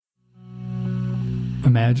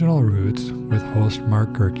Imaginal Roots with host Mark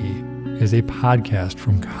Gerke is a podcast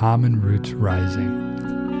from Common Roots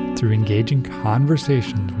Rising. Through engaging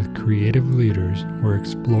conversations with creative leaders, we're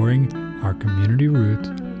exploring our community roots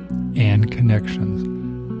and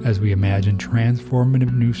connections as we imagine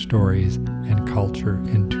transformative new stories and culture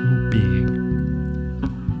into being.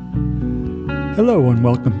 Hello and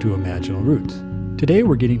welcome to Imaginal Roots. Today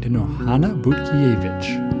we're getting to know Hanna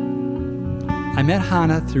Butkiewicz. I met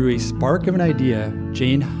Hanna through a spark of an idea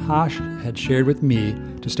Jane Hosh had shared with me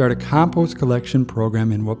to start a compost collection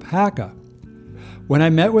program in Waupaca. When I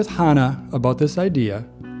met with Hanna about this idea,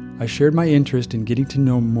 I shared my interest in getting to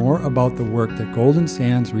know more about the work that Golden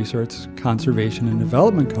Sands Resource Conservation and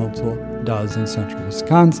Development Council does in central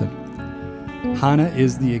Wisconsin. Hanna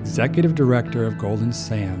is the executive director of Golden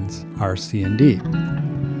Sands RC&D.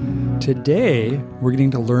 Today, we're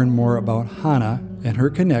getting to learn more about Hanna and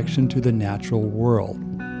her connection to the natural world.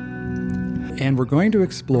 And we're going to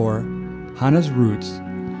explore Hanna's roots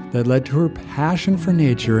that led to her passion for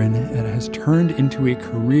nature and has turned into a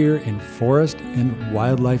career in forest and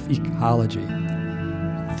wildlife ecology.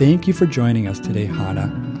 Thank you for joining us today, Hanna.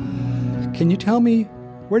 Can you tell me,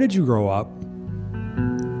 where did you grow up?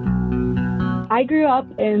 I grew up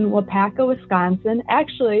in Waupaca, Wisconsin.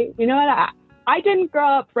 Actually, you know what? I didn't grow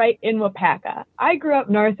up right in Waupaca. I grew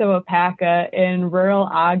up north of Waupaca in rural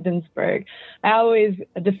Ogdensburg. I always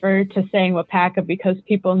defer to saying Waupaca because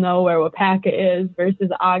people know where Waupaca is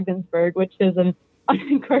versus Ogdensburg, which is an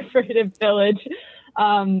unincorporated village,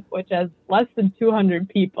 which has less than 200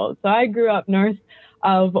 people. So I grew up north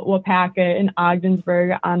of Waupaca in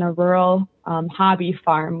Ogdensburg on a rural hobby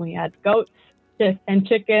farm. We had goats and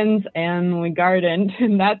chickens, and we gardened,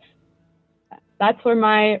 and that's where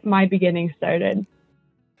my beginning started.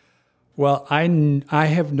 Well, I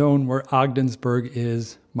have known where Ogdensburg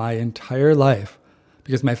is my entire life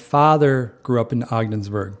because my father grew up in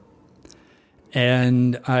Ogdensburg.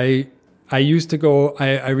 And I used to go,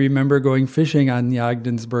 I remember going fishing on the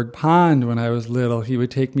Ogdensburg Pond when I was little. He would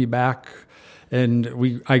take me back,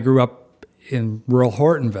 and I grew up in rural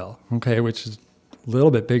Hortonville, okay, which is a little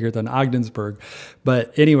bit bigger than Ogdensburg.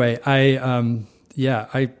 But anyway,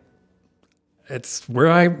 it's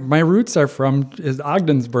where my roots are from, is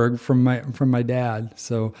Ogdensburg from my dad.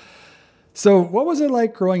 So what was it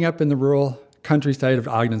like growing up in the rural countryside of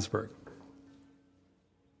Ogdensburg?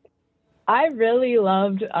 I really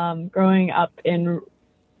loved growing up in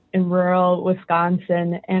rural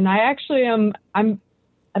Wisconsin, and I've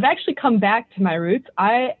actually come back to my roots.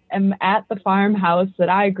 I am at the farmhouse that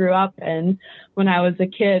I grew up in when I was a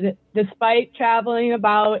kid. Despite traveling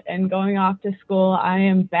about and going off to school, I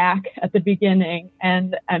am back at the beginning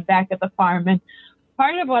and back at the farm. And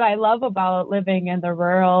part of what I love about living in the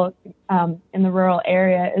rural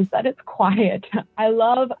area is that it's quiet. I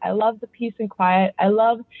love the peace and quiet. I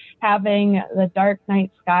love having the dark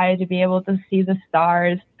night sky to be able to see the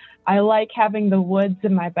stars. I like having the woods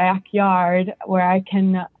in my backyard where I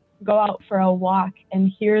can go out for a walk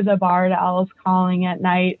and hear the barred owls calling at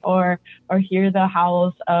night or hear the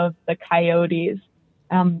howls of the coyotes.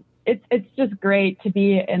 It's just great to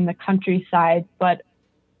be in the countryside, but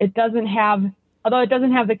although it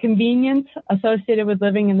doesn't have the convenience associated with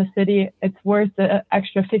living in the city, it's worth the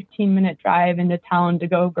extra 15-minute drive into town to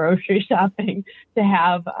go grocery shopping to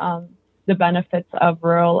have the benefits of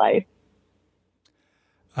rural life.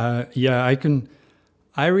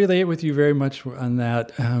 I relate with you very much on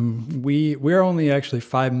that. We're only actually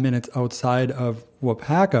 5 minutes outside of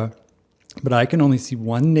Waupaca, but I can only see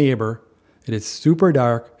one neighbor. It is super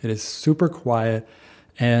dark. It is super quiet,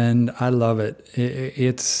 and I love it.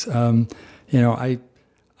 It's I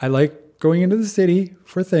like going into the city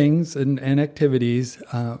for things and activities,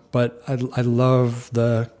 but I love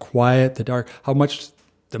the quiet, the dark, how much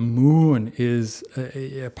the moon is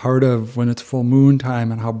a part of when it's full moon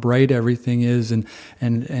time, and how bright everything is,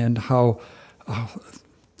 and how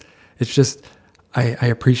it's just, I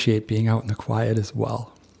appreciate being out in the quiet as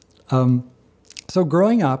well. So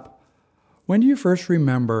growing up, when do you first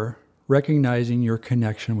remember recognizing your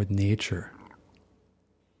connection with nature?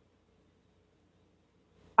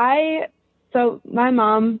 So my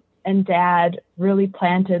mom and dad really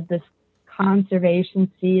planted this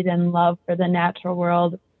conservation seed and love for the natural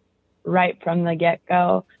world right from the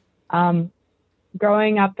get-go.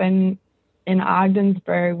 Growing up in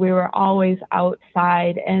Ogdensburg, we were always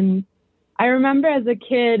outside, and I remember as a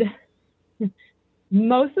kid,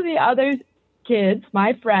 most of the other kids,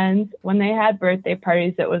 my friends, when they had birthday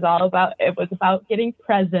parties, it was about getting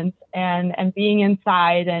presents and being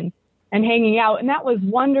inside and hanging out, and that was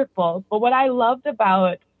wonderful. But what I loved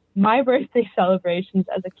about my birthday celebrations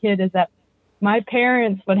as a kid is that my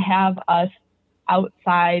parents would have us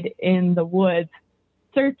outside in the woods,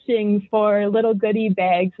 searching for little goodie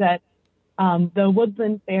bags that the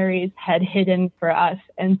woodland fairies had hidden for us.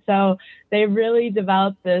 And so they really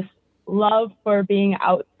developed this love for being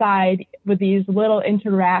outside with these little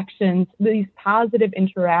interactions, these positive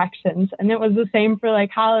interactions. And it was the same for like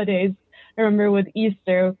holidays. I remember with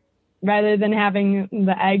Easter, rather than having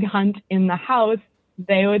the egg hunt in the house,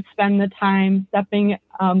 they would spend the time stuffing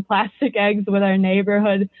plastic eggs with our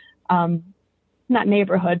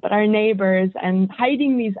our neighbors, and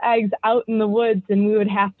hiding these eggs out in the woods, and we would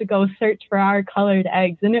have to go search for our colored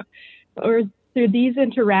eggs. And it was through these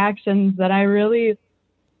interactions that I really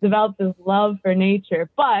developed this love for nature.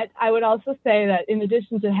 But I would also say that in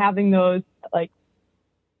addition to having those, like,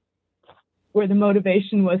 where the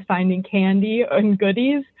motivation was finding candy and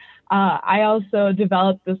goodies, I also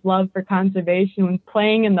developed this love for conservation when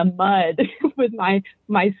playing in the mud with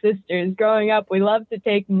my sisters. Growing up, we loved to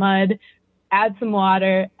take mud, add some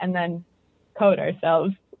water, and then coat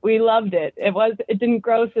ourselves. We loved it. It didn't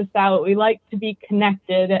gross us out. We liked to be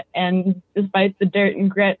connected, and despite the dirt and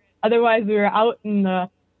grit. Otherwise, we were out in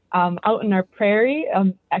our prairie.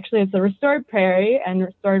 Actually, it's a restored prairie and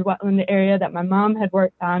restored wetland area that my mom had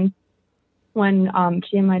worked on when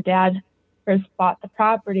she and my dad first bought the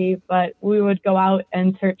property. But we would go out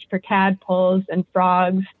and search for tadpoles and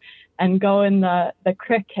frogs, and go in the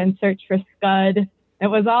creek and search for scud. It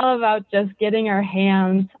was all about just getting our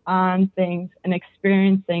hands on things and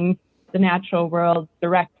experiencing the natural world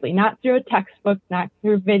directly, not through a textbook, not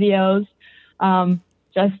through videos,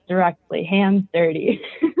 just directly, hands dirty.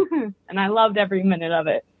 And I loved every minute of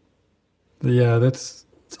it. Yeah, it's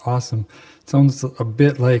awesome. Sounds a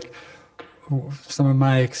bit like some of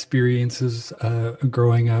my experiences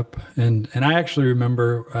growing up. And I actually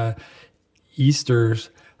remember Easter's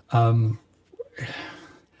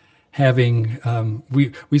having,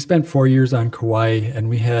 we spent 4 years on Kauai, and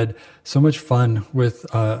we had so much fun with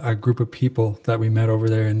a group of people that we met over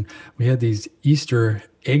there. And we had these Easter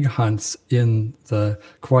egg hunts in the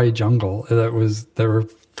Kauai jungle that were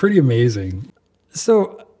pretty amazing.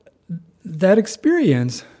 So that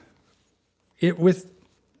experience, it with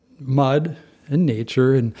mud and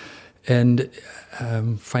nature and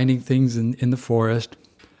finding things in the forest,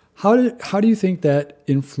 how do you think that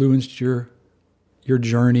influenced your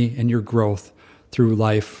journey and your growth through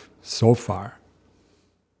life so far?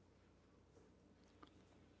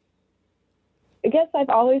 I guess I've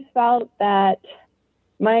always felt that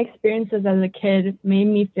my experiences as a kid made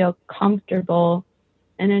me feel comfortable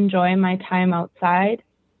and enjoy my time outside.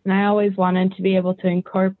 And I always wanted to be able to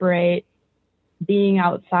incorporate being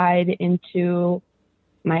outside into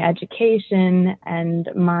my education and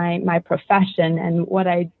my profession. And what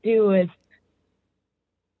I do is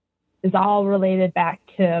all related back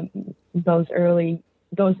to those early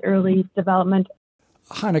development.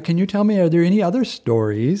 Hannah, can you tell me, are there any other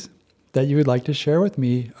stories that you would like to share with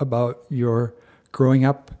me about your growing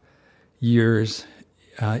up years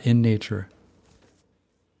in nature?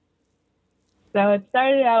 So it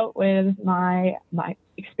started out with my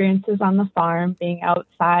experiences on the farm, being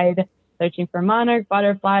outside, searching for monarch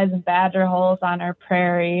butterflies and badger holes on our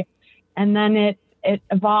prairie. And then it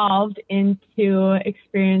evolved into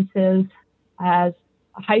experiences as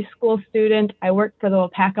a high school student. I worked for the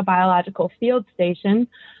Wapaka Biological Field Station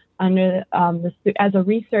as a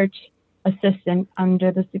research assistant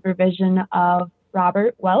under the supervision of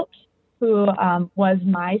Robert Welch, who was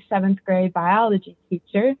my 7th grade biology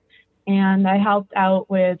teacher. And I helped out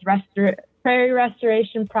with prairie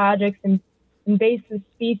restoration projects and invasive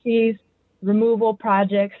species removal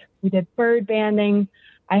projects. We did bird banding.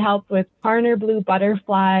 I helped with Parner blue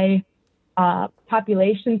butterfly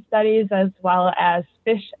population studies, as well as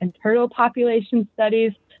fish and turtle population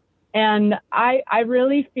studies. And I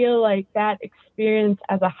really feel like that experience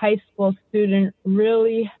as a high school student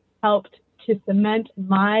really helped to cement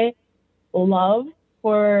my love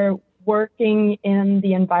for working in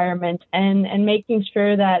the environment and making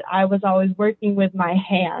sure that I was always working with my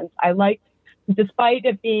hands. I liked, despite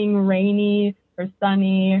it being rainy or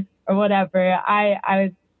sunny or whatever,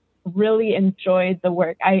 I really enjoyed the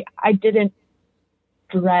work. I didn't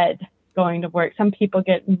dread going to work. Some people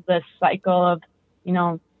get in this cycle of,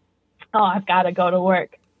 oh, I've got to go to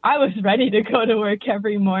work. I was ready to go to work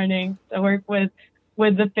every morning to work with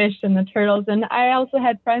the fish and the turtles. And I also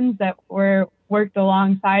had friends that worked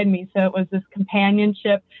alongside me. So it was this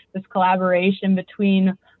companionship, this collaboration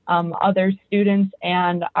between other students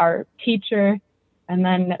and our teacher. And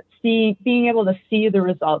then being able to see the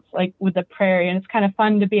results, like with the prairie. And it's kind of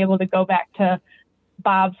fun to be able to go back to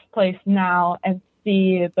Bob's place now and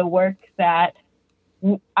see the work that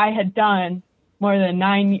I had done more than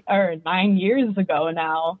 9 years ago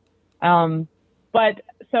now. But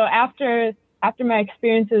so after my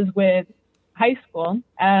experiences with high school,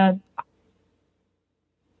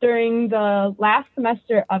 during the last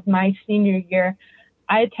semester of my senior year,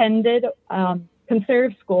 I attended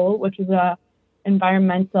Conserve School, which is a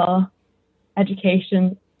environmental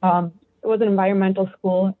education. It was an environmental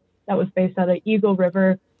school that was based out of Eagle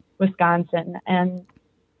River, Wisconsin, and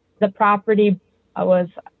the property was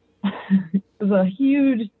it was a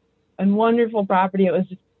huge and wonderful property.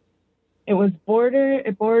 It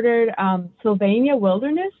bordered Sylvania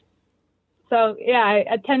Wilderness. So yeah, I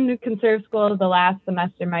attended Conserve School the last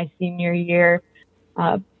semester, my senior year,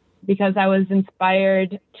 because I was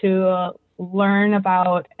inspired to learn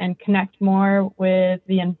about and connect more with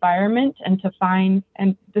the environment and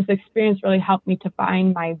this experience really helped me to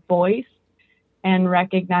find my voice and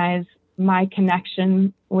recognize my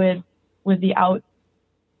connection with the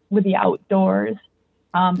outdoors.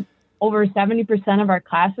 Over 70% of our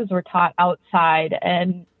classes were taught outside,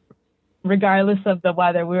 and regardless of the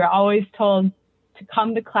weather, we were always told to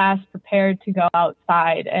come to class prepared to go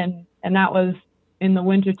outside, and that was in the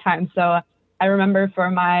wintertime. So I remember for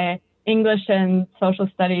my English and social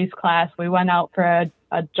studies class, we went out for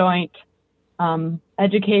a joint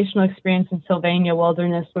educational experience in Sylvania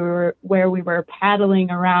Wilderness, where we were paddling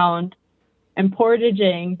around and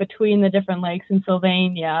portaging between the different lakes in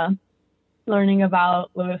Sylvania, learning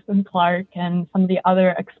about Lewis and Clark and some of the other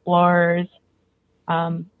explorers.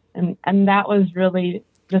 And that was really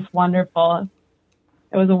just wonderful.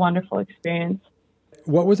 It was a wonderful experience.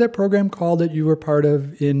 What was that program called that you were part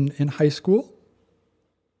of in high school?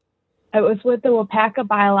 It was with the Wapaka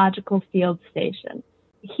Biological Field Station.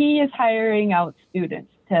 He is hiring out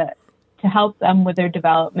students to help them with their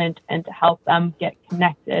development and to help them get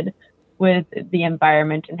connected with the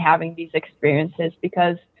environment and having these experiences,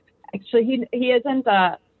 because actually he isn't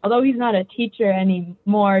although he's not a teacher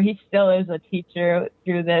anymore, he still is a teacher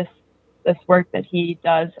through this work that he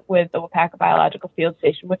does with the Wapaka Biological Field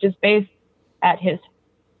Station, which is based at his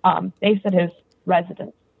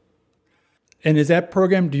residence. And is that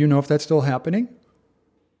program, do you know if that's still happening?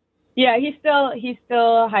 Yeah, he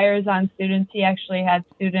still hires on students. He actually had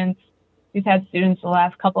students. He's had students the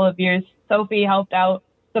last couple of years.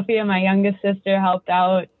 Sophia, my youngest sister, helped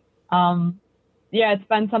out. It's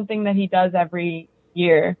been something that he does every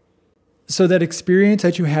year. So that experience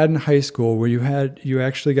that you had in high school, where you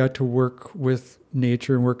actually got to work with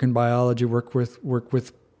nature and work in biology, work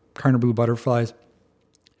with Karner blue butterflies.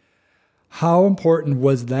 How important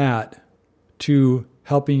was that to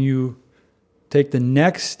helping you take the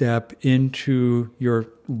next step into your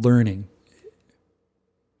learning?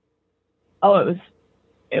 Oh,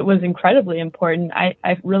 it was incredibly important.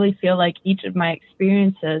 I really feel like each of my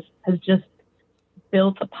experiences has just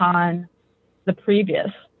built upon the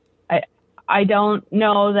previous. I don't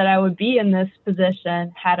know that I would be in this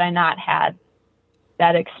position had I not had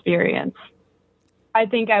that experience. I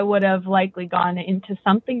think I would have likely gone into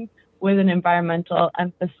something with an environmental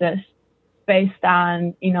emphasis based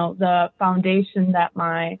on, the foundation that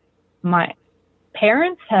my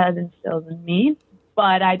parents had instilled in me,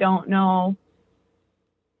 but I don't know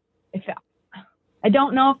if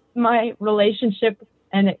my relationship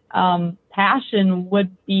and passion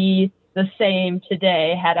would be the same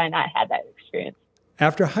today had I not had that experience.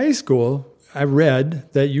 After high school, I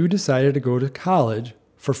read that you decided to go to college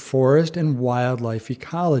for forest and wildlife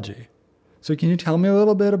ecology. So can you tell me a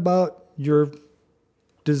little bit about your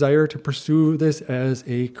desire to pursue this as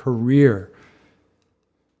a career?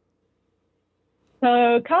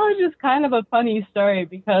 So college is kind of a funny story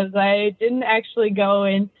because I didn't actually go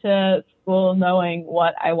into school knowing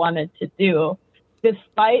what I wanted to do,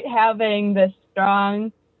 despite having this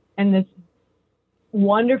strong and this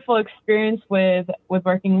wonderful experience with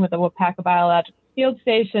working with the Wapaka Biological Field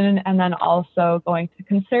Station and then also going to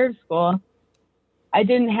Conserve School. I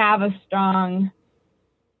didn't have a strong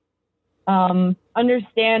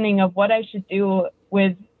understanding of what I should do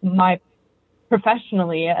with my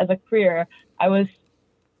professionally as a career. I was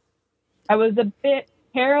a bit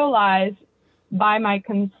paralyzed by my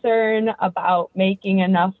concern about making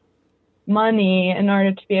enough money in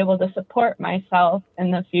order to be able to support myself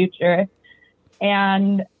in the future,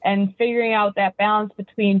 and figuring out that balance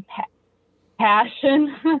between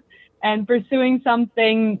passion and pursuing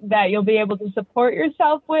something that you'll be able to support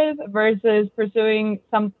yourself with versus pursuing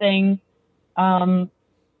something. I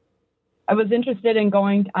was interested in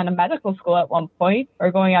going on a medical school at one point,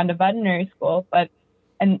 or going on to veterinary school, but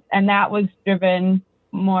that was driven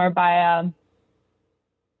more by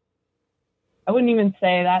I wouldn't even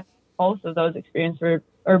say that both of those experiences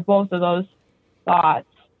or both of those thoughts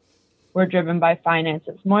were driven by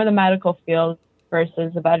finances, more the medical field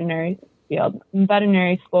versus the veterinary field. And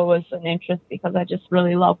veterinary school was an interest because I just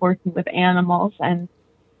really love working with animals and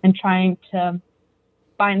trying to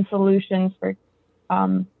find solutions for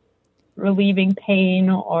relieving pain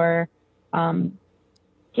or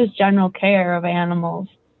just general care of animals.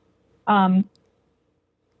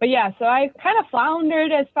 But yeah, so I kind of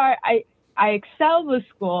floundered as far. I excelled with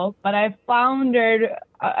school, but I floundered.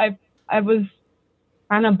 I was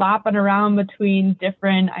kind of bopping around between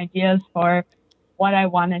different ideas for what I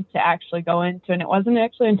wanted to actually go into. And it wasn't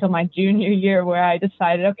actually until my junior year where I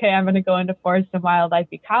decided, okay, I'm going to go into forest and wildlife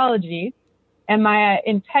ecology. And my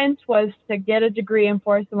intent was to get a degree in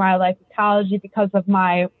forest and wildlife ecology because of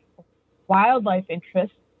my wildlife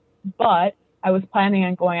interest, but I was planning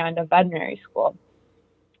on going on to veterinary school.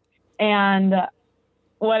 And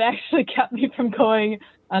what actually kept me from going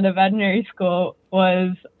on to veterinary school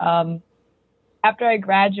was after I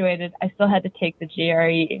graduated, I still had to take the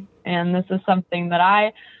GRE. And this is something that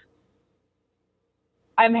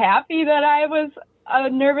I'm happy that I was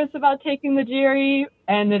nervous about taking the GRE,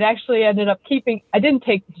 and it actually ended up I didn't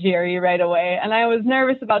take the GRE right away. And I was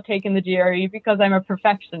nervous about taking the GRE because I'm a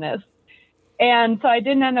perfectionist. And so I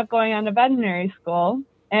didn't end up going on to veterinary school.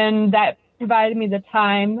 And that provided me the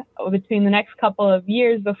time between the next couple of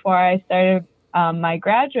years before I started my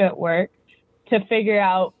graduate work to figure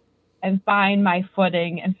out and find my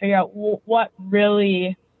footing and figure out what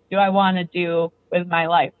really do I want to do with my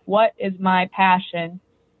life? What is my passion?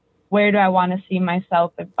 Where do I want to see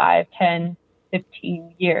myself in 5, 10,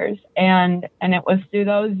 15 years? And it was through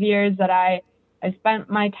those years that I spent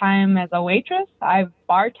my time as a waitress. I've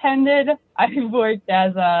bartended. I've worked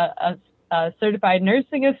as a certified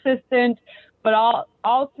nursing assistant. But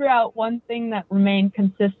all throughout, one thing that remained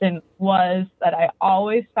consistent was that I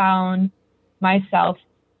always found myself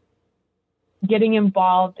getting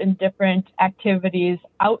involved in different activities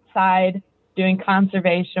outside doing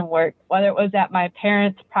conservation work, whether it was at my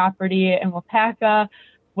parents' property in Wapaka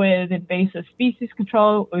with invasive species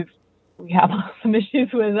control. We have some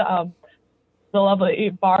issues with the lovely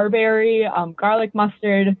barberry, garlic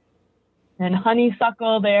mustard, and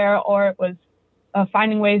honeysuckle there, or it was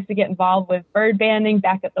finding ways to get involved with bird banding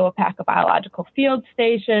back at the Wapaka Biological Field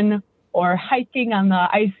Station, or hiking on the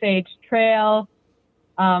Ice Age Trail.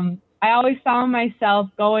 I always found myself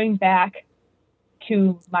going back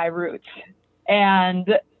to my roots and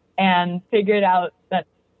figured out that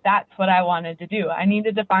that's what I wanted to do. I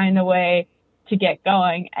needed to find a way to get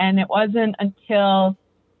going. And it wasn't until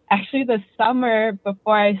actually the summer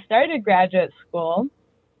before I started graduate school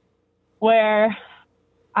where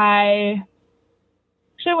actually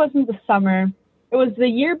it wasn't the summer. It was the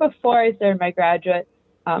year before I started my graduate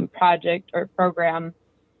project or program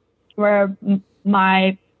where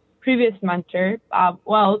my previous mentor, Bob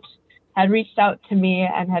Welch, had reached out to me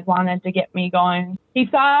and had wanted to get me going. He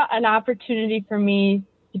saw an opportunity for me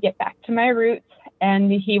to get back to my roots,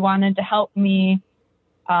 and he wanted to help me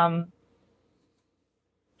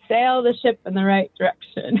sail the ship in the right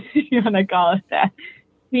direction, if you want to call it that.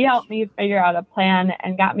 He helped me figure out a plan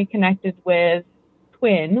and got me connected with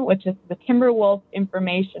TWIN, which is the Timberwolf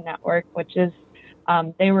Information Network, which is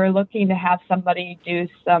they were looking to have somebody do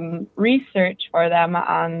some research for them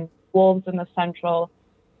on wolves in the central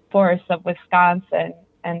forests of Wisconsin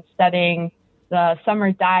and studying the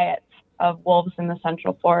summer diets of wolves in the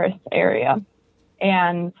central forest area.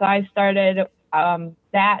 And so I started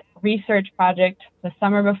that research project the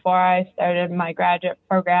summer before I started my graduate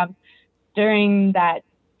program. During that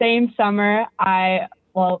same summer,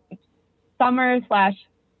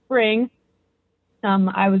 summer/spring,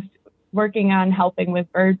 I was working on helping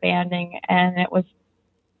with bird banding, and it was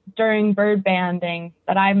during bird banding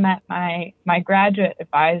that I met my graduate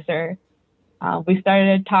advisor. We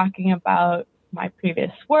started talking about my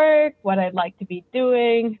previous work, what I'd like to be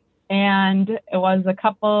doing, and it was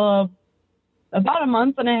about a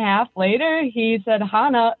month and a half later, he said,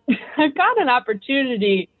 "Hannah, I've got an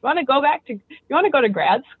opportunity. You want to go to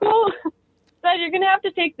grad school?" Said, "You're going to have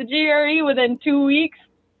to take the GRE within 2 weeks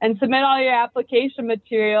and submit all your application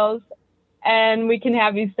materials, and we can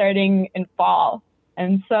have you starting in fall."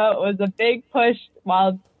 And so it was a big push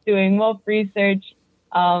while doing wolf research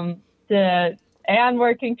and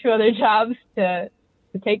working 2 other jobs to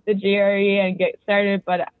take the GRE and get started.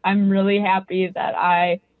 But I'm really happy that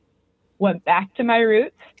I went back to my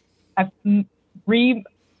roots. I've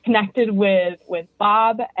reconnected with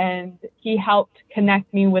Bob, and he helped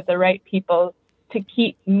connect me with the right people to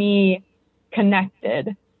keep me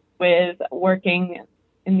connected with working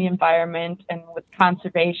in the environment and with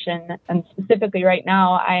conservation. And specifically right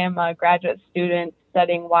now, I am a graduate student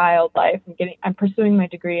studying wildlife. I'm pursuing my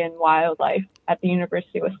degree in wildlife at the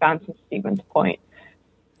University of Wisconsin-Stevens Point.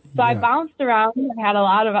 So I bounced around. I had a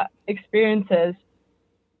lot of experiences,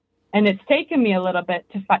 and it's taken me a little bit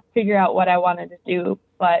to figure out what I wanted to do.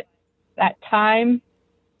 But that time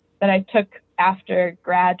that I took after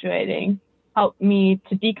graduating helped me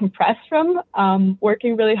to decompress from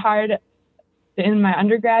working really hard in my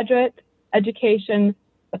undergraduate education,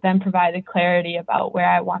 but then provided clarity about how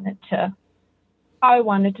I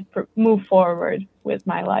wanted to move forward with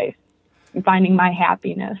my life and finding my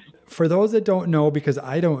happiness. For those that don't know, because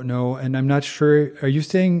I don't know, and I'm not sure, are you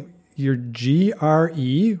saying your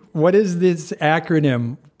GRE? What is this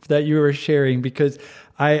acronym that you were sharing? Because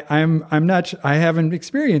I haven't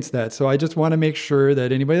experienced that. So I just want to make sure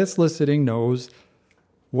that anybody that's listening knows,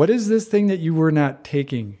 what is this thing that you were not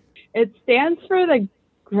taking? It stands for the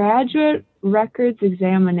Graduate Records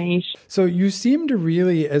Examination. So you seem to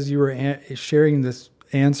really, as you were sharing this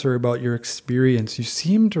answer about your experience, you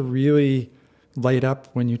seem to really light up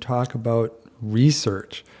when you talk about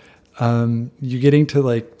research. You're getting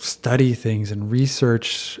to study things and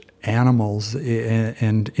research animals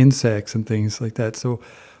and insects and things like that. So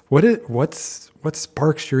what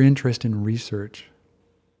sparks your interest in research?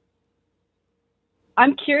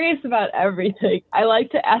 I'm curious about everything. I like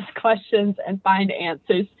to ask questions and find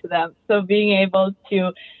answers to them. So being able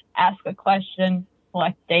to ask a question,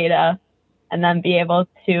 collect data, and then be able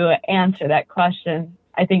to answer that question,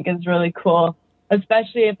 I think is really cool,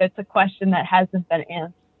 especially if it's a question that hasn't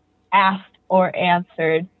been asked or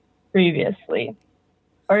answered previously.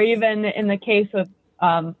 Or even in the case of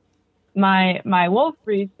my wolf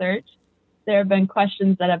research, there have been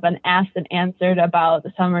questions that have been asked and answered about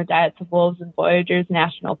the summer diets of wolves in Voyageurs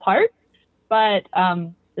National Park, but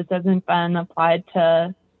this hasn't been applied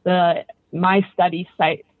to my study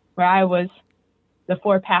site where I was, the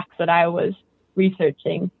 4 packs that I was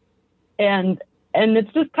researching. And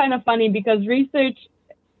it's just kind of funny because research,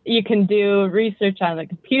 you can do research on the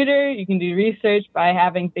computer, you can do research by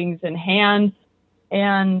having things in hand,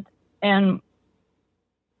 and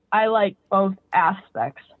I like both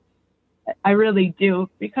aspects. I really do,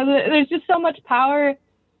 because there's just so much power.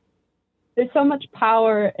 There's so much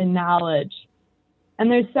power in knowledge, and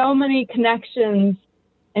there's so many connections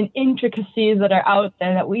and intricacies that are out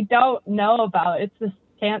there that we don't know about. It's a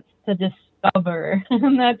chance to discover,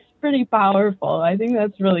 and that's pretty powerful. I think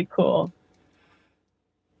that's really cool.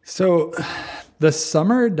 So the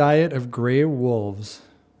summer diet of gray wolves,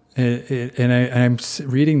 and I'm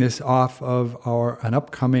reading this off of an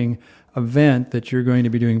upcoming event that you're going to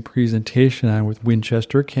be doing presentation on with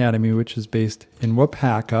Winchester Academy, which is based in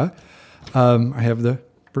Wapaka. I have the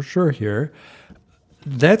brochure here.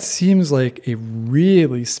 That seems like a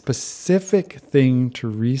really specific thing to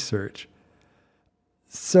research.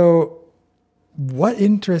 So what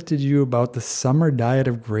interested you about the summer diet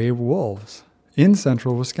of gray wolves in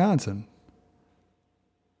central Wisconsin?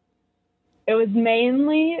 It was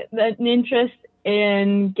mainly an interest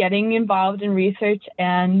in getting involved in research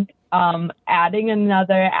and adding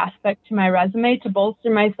another aspect to my resume to bolster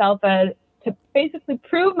myself, to basically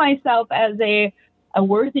prove myself as a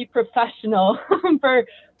worthy professional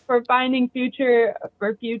for finding future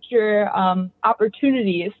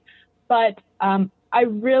opportunities. But I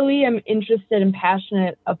really am interested and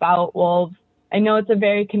passionate about wolves. I know it's a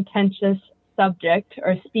very contentious subject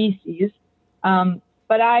or species,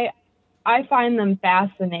 but I find them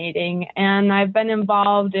fascinating, and I've been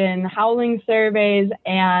involved in howling surveys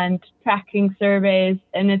and tracking surveys,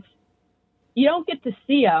 and you don't get to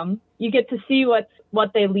see them. You get to see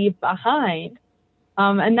what they leave behind.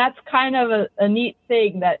 And that's kind of a neat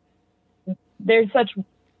thing, that there's such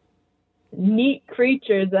neat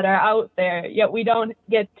creatures that are out there, yet we don't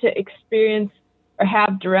get to experience or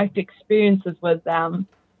have direct experiences with them.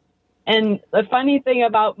 And the funny thing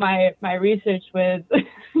about my research with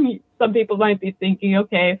some people might be thinking,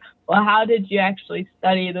 okay, well, how did you actually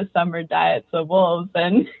study the summer diets of wolves?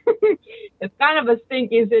 And it's kind of a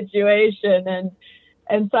stinky situation,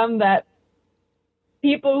 and some that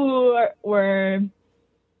people who are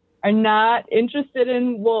not interested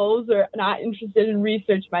in wolves or not interested in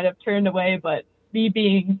research might have turned away, but me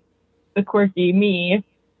being the quirky me,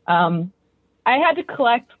 I had to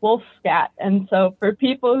collect wolf scat. And so for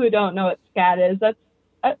people who don't know what scat is, that's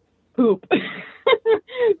poop.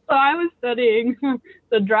 So I was studying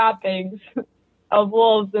the droppings of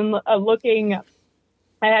wolves and looking,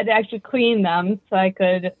 I had to actually clean them so I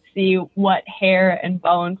could see what hair and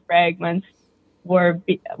bone fragments were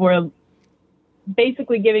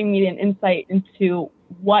basically giving me an insight into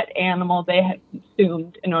what animal they had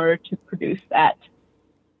consumed in order to produce that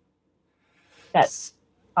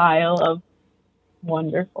style of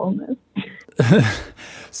wonderfulness.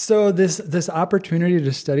 So this opportunity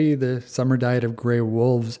to study the summer diet of gray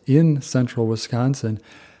wolves in central Wisconsin,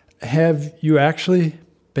 have you actually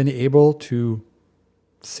been able to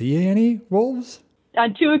see any wolves?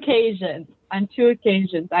 On two occasions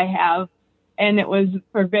I have, and it was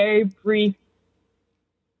for very brief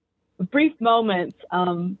moments.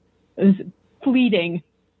 It was fleeting.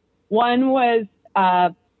 One was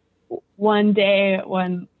one day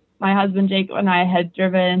when my husband Jake and I had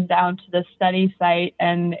driven down to the study site,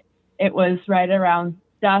 and it was right around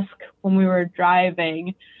dusk when we were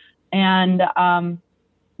driving, and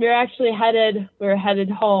we were headed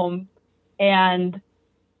home, and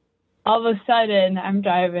all of a sudden I'm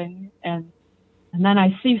driving, and then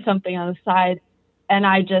I see something on the side, and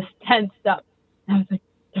I just tensed up. I was like,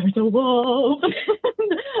 "There's a wolf!"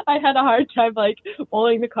 I had a hard time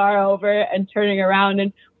pulling the car over and turning around,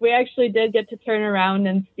 and we actually did get to turn around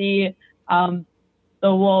and see the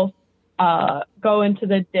wolf go into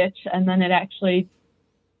the ditch, and then it actually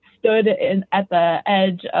stood at the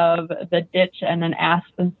edge of the ditch and an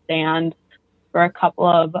aspen stand for a couple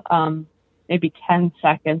of maybe 10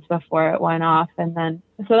 seconds before it went off. And then,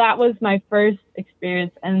 so that was my first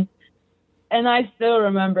experience. And I still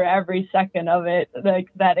remember every second of it,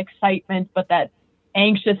 that excitement, but that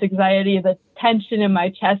anxious anxiety, the tension in my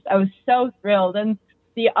chest. I was so thrilled. And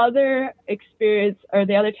the other experience, or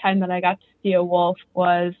the other time that I got to see a wolf,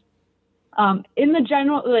 was in the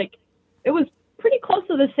general, it was pretty close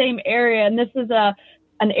to the same area. And this is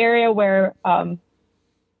an area where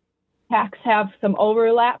packs have some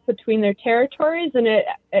overlap between their territories, and it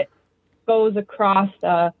goes across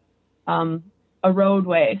a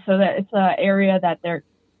roadway, so that it's an area that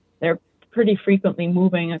they're pretty frequently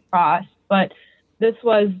moving across. But this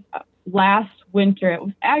was last winter. It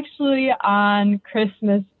was actually on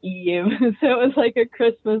Christmas Eve, so it was like a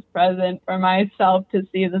Christmas present for myself to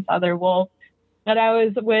see this other wolf. And I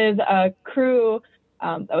was with a crew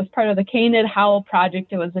that was part of the Canid Howl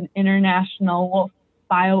Project. It was an international wolf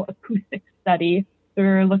bioacoustic study. We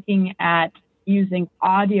were looking at using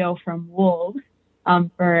audio from wolves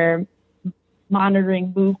for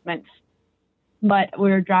monitoring movements. But we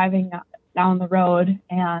were driving down the road,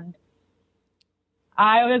 and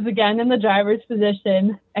I was again in the driver's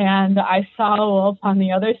position, and I saw a wolf on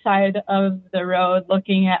the other side of the road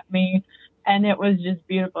looking at me, and it was just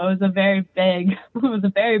beautiful. It was a very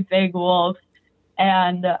big wolf.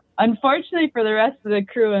 And unfortunately for the rest of the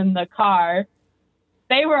crew in the car,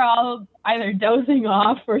 they were all either dozing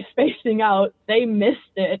off or spacing out. They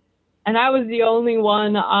missed it. And I was the only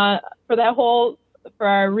one for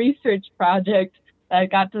our research project that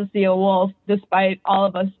got to see a wolf, despite all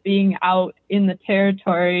of us being out in the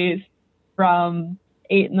territories from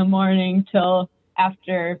 8 a.m. till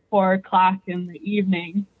after 4 o'clock in the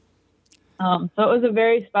evening. So it was a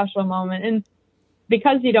very special moment. And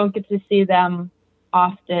because you don't get to see them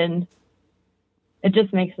often, it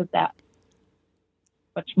just makes it that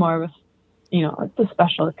much more of a, it's a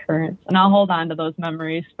special occurrence. And I'll hold on to those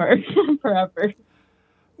memories for forever.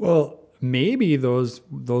 Well, maybe those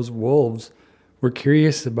wolves were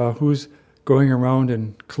curious about who's going around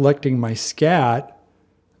and collecting my scat,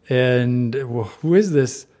 and who is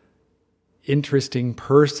this interesting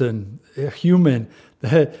person, a human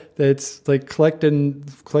that's like collecting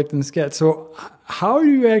scat. So how do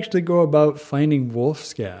you actually go about finding wolf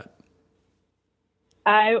scat?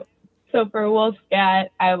 So for wolf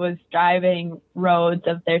scat, I was driving roads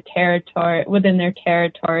of their territory, within their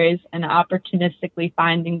territories, and opportunistically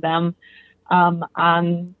finding them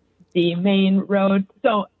on the main road.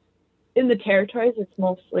 So in the territories, it's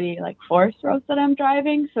mostly like forest roads that I'm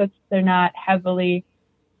driving. So they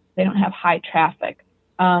don't have high traffic.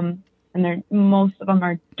 And most of them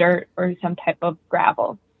are dirt or some type of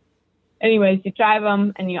gravel. Anyways, you drive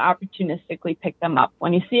them and you opportunistically pick them up.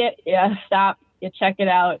 When you see it, you stop, you check it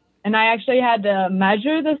out. And I actually had to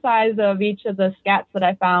measure the size of each of the scats that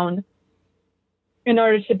I found in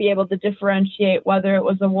order to be able to differentiate whether it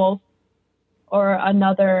was a wolf or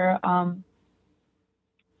another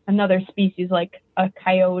species, like a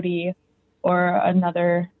coyote or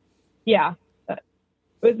another. Yeah. It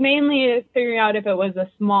was mainly figuring out if it was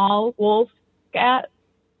a small wolf scat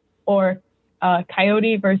or a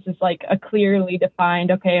coyote versus like a clearly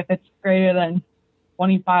defined, okay, if it's greater than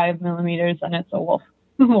 25 millimeters, then it's a wolf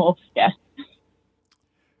scat.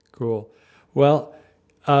 Cool. Well,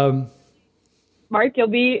 Mark, you'll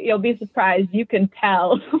be surprised. You can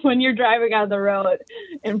tell when you're driving on the road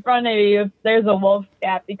in front of you if there's a wolf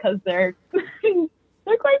scat, because they're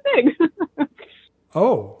quite big.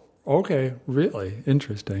 Oh, okay. Really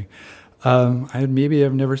interesting. Maybe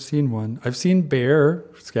I've never seen one. I've seen bear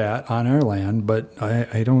scat on our land, but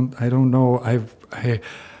I don't know.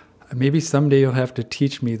 Maybe someday you'll have to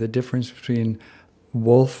teach me the difference between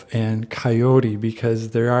wolf and coyote,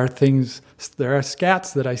 because there are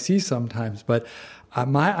scats that I see sometimes, but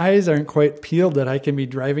my eyes aren't quite peeled that I can be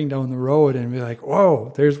driving down the road and be like,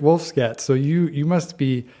 whoa, there's wolf scat. So you must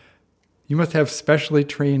have specially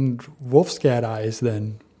trained wolf scat eyes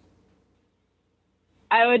then.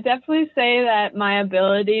 I would definitely say that my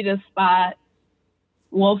ability to spot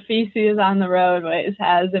wolf feces on the roadways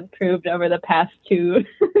has improved over the past 2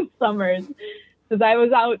 summers, because I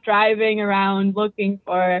was out driving around looking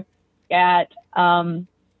for scat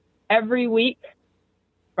every week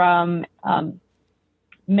from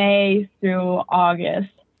May through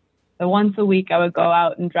August. So once a week I would go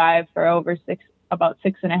out and drive for about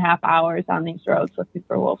 6.5 hours on these roads looking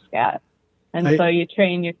for wolf scat. And so you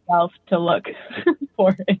train yourself to look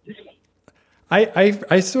for it.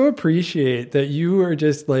 I so appreciate that you are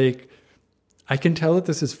just like, I can tell that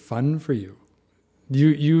this is fun for you.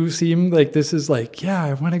 You seem like this is like, yeah,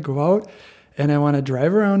 I want to go out and I want to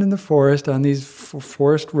drive around in the forest on these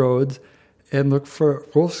forest roads and look for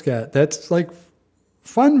wolf scat. That's like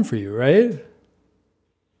fun for you, right?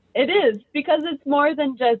 It is, because it's more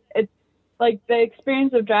than just, it's like the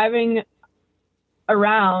experience of driving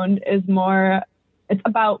around it's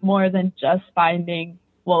about more than just finding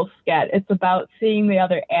wolf scat. It's about seeing the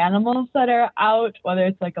other animals that are out, whether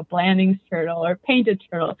it's like a Blanding's turtle or painted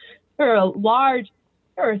turtle, or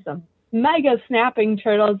there were some mega snapping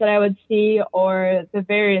turtles that I would see, or the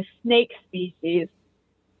various snake species,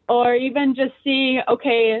 or even just seeing,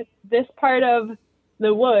 okay, this part of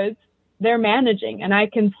the woods they're managing, and I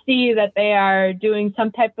can see that they are doing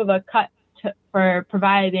some type of a cut for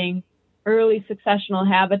providing early successional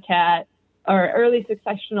habitat or early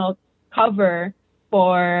successional cover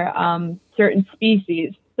for certain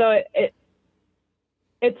species. So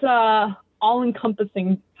it's a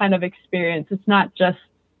all-encompassing kind of experience. It's not just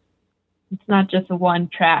a one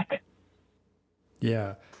track.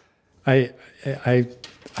 Yeah, I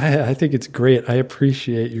think it's great. I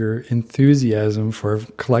appreciate your enthusiasm for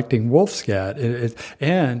collecting wolf scat,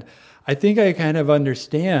 and I think I kind of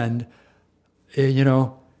understand.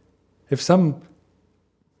 If some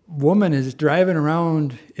woman is driving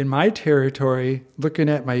around in my territory looking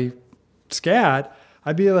at my scat,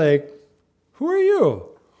 I'd be like, who are you?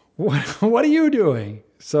 What are you doing?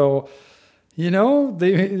 So,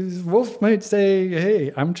 the wolf might say,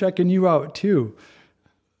 hey, I'm checking you out too.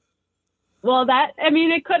 Well,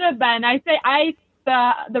 it could have been.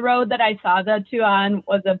 The road that I saw the two on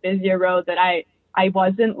was a busier road that I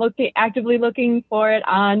wasn't actively looking for it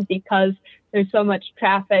on, because there's so much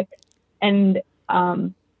traffic, and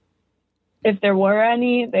if there were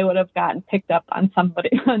any, they would have gotten picked up on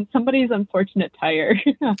somebody's unfortunate tire.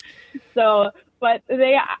 So, but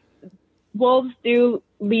wolves do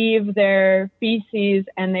leave their feces,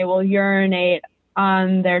 and they will urinate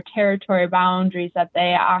on their territory boundaries that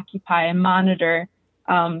they occupy and monitor,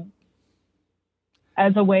 as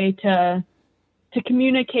a way to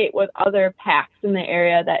communicate with other packs in the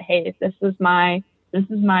area that, hey, this is my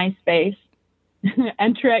space.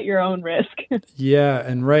 Enter at your own risk. Yeah,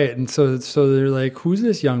 and right. And so they're like, who's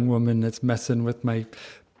this young woman that's messing with my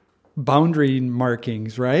boundary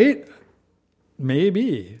markings, right?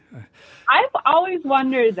 Maybe. I've always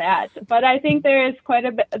wondered that, but I think there's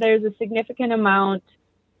a significant amount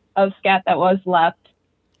of scat that was left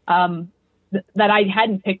that I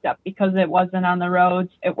hadn't picked up because it wasn't on the roads.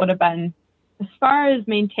 It would have been, as far as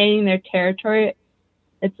maintaining their territory,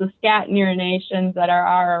 it's the scat and urinations that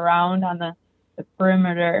are around on the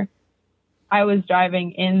perimeter. I was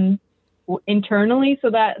driving internally, so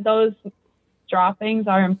that those droppings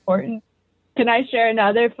are important. Can I share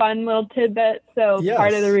another fun little tidbit? So yes.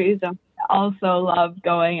 Part of the reason I also loved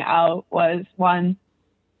going out was, one,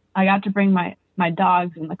 I got to bring my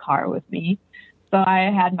dogs in the car with me. So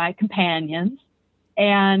I had my companions,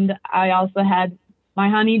 and I also had my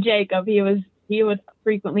honey Jacob. He would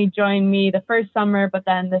frequently join me the first summer, but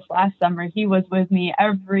then this last summer he was with me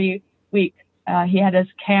every week. He had his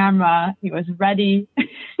camera. He was ready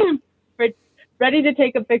to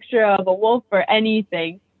take a picture of a wolf or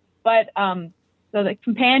anything. But so the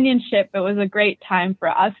companionship, it was a great time for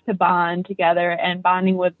us to bond together, and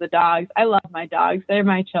bonding with the dogs. I love my dogs. They're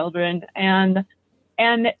my children. And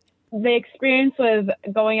the experience with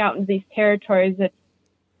going out in these territories, it's,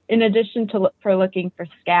 in addition to looking for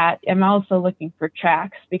scat, I'm also looking for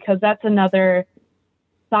tracks, because that's another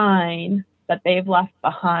sign that they've left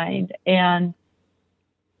behind. And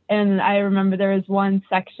I remember there was one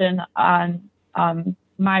section on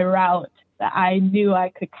my route that I knew I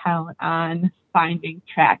could count on finding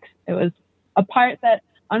tracks. It was a part that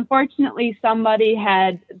unfortunately somebody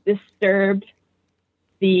had disturbed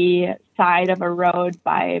the side of a road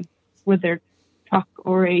with their truck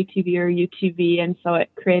or ATV or UTV, and so it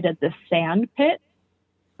created this sand pit.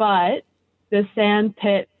 But the sand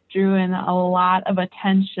pit drew in a lot of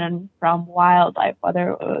attention from wildlife,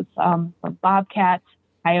 whether it was from bobcats,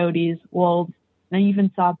 coyotes, wolves, and I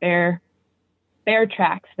even saw bear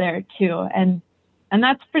tracks there too. And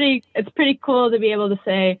it's pretty cool to be able to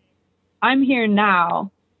say, I'm here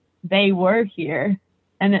now, they were here,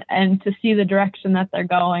 and to see the direction that they're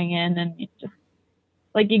going in, and you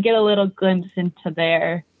get a little glimpse into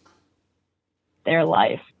their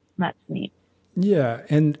life. That's neat. Yeah,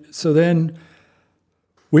 and so then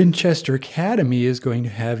Winchester Academy is going to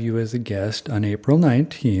have you as a guest on April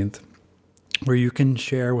 19th, where you can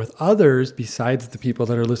share with others, besides the people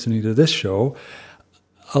that are listening to this show,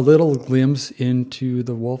 a little glimpse into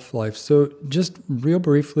the wolf life. So just real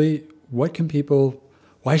briefly, why should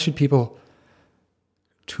people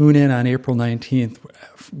tune in on April 19th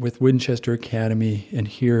with Winchester Academy and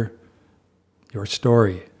hear your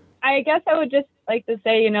story? I guess I would just like to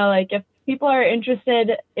say, if people are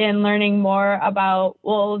interested in learning more about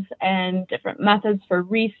wolves and different methods for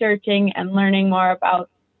researching and learning more about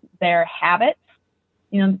their habits,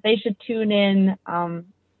 they should tune in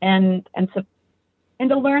and to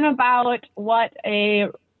learn about what a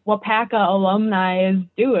Waupaca alumni is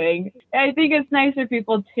doing. I think it's nice for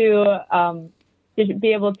people to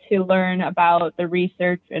be able to learn about the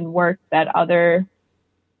research and work that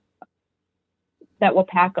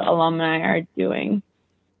Waupaca alumni are doing.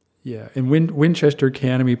 Yeah, and Winchester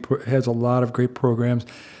Academy has a lot of great programs.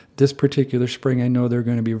 This particular spring, I know they're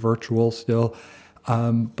going to be virtual still,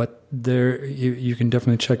 but you can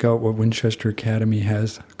definitely check out what Winchester Academy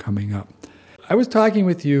has coming up. I was talking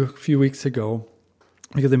with you a few weeks ago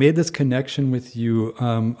because I made this connection with you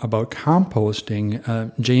about composting.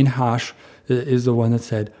 Jane Hosh is the one that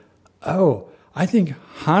said, "Oh, I think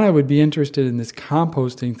Hannah would be interested in this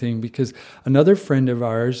composting thing," because another friend of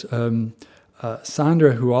ours,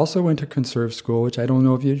 Sandra, who also went to Conserve School, which I don't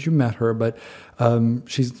know if you met her, but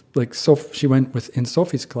she's she went in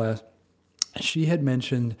Sophie's class. She had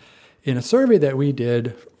mentioned in a survey that we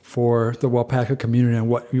did for the Waupaca community and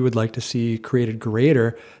what we would like to see created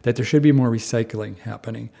greater, that there should be more recycling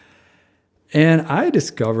happening. And I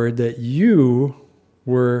discovered that you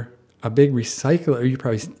were a big recycler.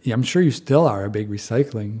 I'm sure you still are a big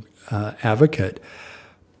recycling advocate.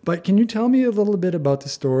 But can you tell me a little bit about the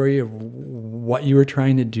story of what you were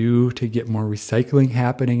trying to do to get more recycling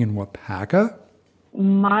happening in Waupaca?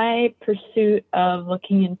 My pursuit of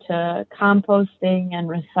looking into composting and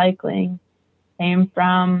recycling came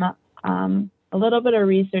from a little bit of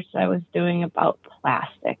research that I was doing about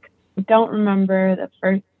plastic. I don't remember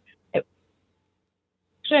actually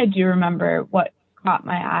I do remember what caught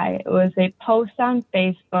my eye. It was a post on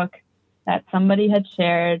Facebook that somebody had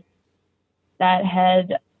shared that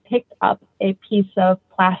had picked up a piece of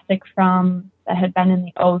plastic that had been in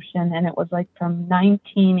the ocean, and it was from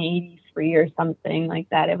 1983 or something like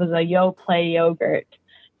that. It was a Yoplait yogurt,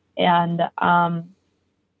 and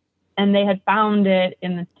they had found it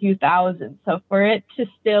in the 2000s. So for it to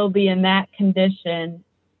still be in that condition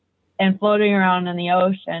and floating around in the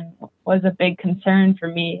ocean was a big concern for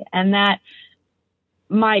me, and that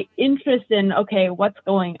my interest in what's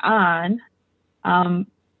going on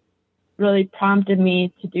really prompted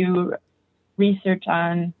me to do research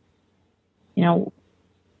on, the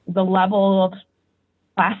level of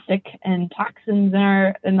plastic and toxins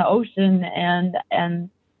in the ocean. And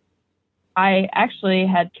I actually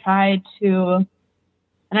had tried to,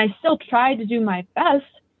 and I still try to do my best,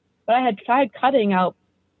 but I had tried cutting out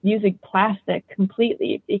using plastic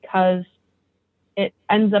completely because it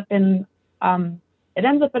ends up in our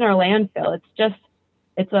landfill.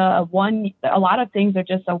 A lot of things are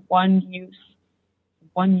just a one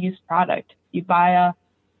use product. You buy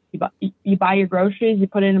your groceries, you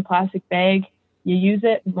put it in a plastic bag, you use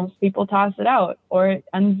it, most people toss it out, or it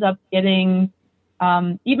ends up getting,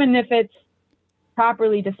 even if it's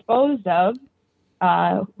properly disposed of,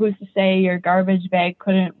 who's to say your garbage bag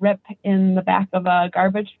couldn't rip in the back of a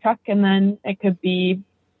garbage truck, and then it could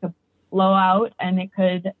blow out and it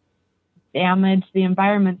could damage the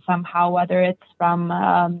environment somehow, whether it's from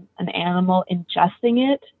an animal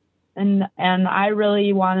ingesting it. And I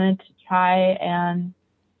really wanted to try and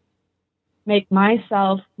make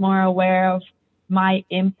myself more aware of my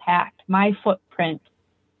impact, my footprint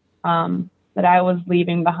that I was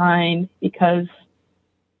leaving behind, because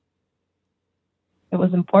it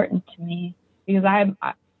was important to me. Because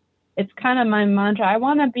it's kind of my mantra. I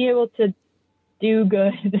want to be able to do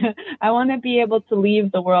good. I want to be able to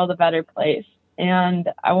leave the world a better place, and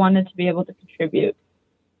I wanted to be able to contribute.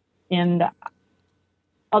 And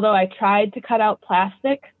although I tried to cut out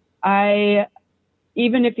plastic,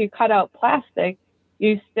 even if you cut out plastic,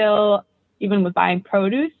 you still, even with buying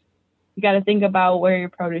produce, you got to think about where your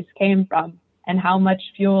produce came from and how much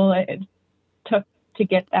fuel it took to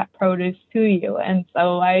get that produce to you. And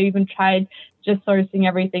so I even tried just sourcing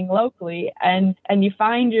everything locally, and you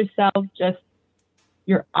find yourself just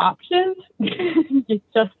your options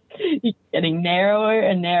you're getting narrower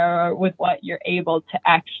and narrower with what you're able to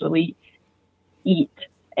actually eat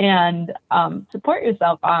and support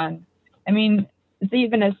yourself on. I mean, it's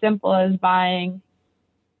even as simple as buying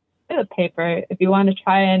toilet paper. If you want to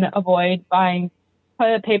try and avoid buying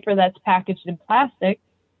toilet paper that's packaged in plastic,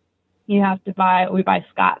 we buy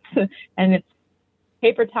Scott's, and it's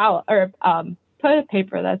paper towel or toilet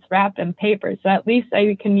paper that's wrapped in paper. So at least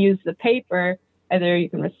you can use the paper. Either you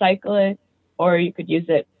can recycle it, or you could use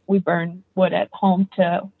it. We burn wood at home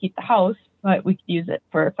to heat the house, but we could use it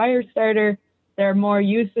for a fire starter. There are more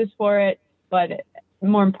uses for it, but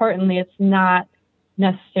more importantly, it's not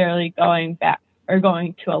necessarily going back or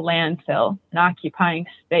going to a landfill and occupying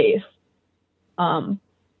space. But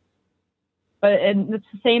it's the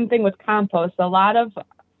same thing with compost. A lot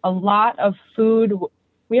of food.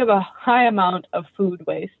 We have a high amount of food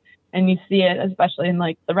waste. And you see it, especially in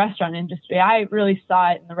like the restaurant industry. I really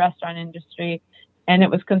saw it in the restaurant industry, and it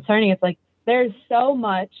was concerning. It's like there's so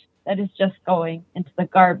much that is just going into the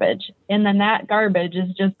garbage, and then that garbage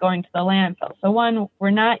is just going to the landfill. So one,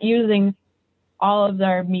 we're not using all of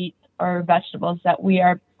our meat or vegetables that we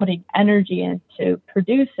are putting energy into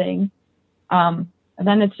producing, and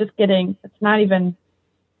then it's not even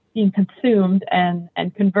being consumed and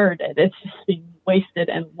converted. It's just being wasted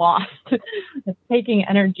and lost. It's taking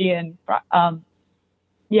energy and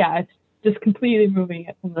it's just completely moving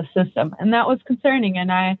it from the system, and that was concerning.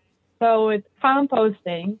 So with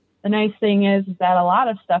composting, the nice thing is that a lot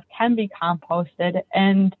of stuff can be composted,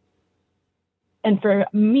 and for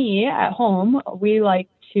me at home, we like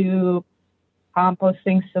to compost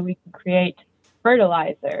things so we can create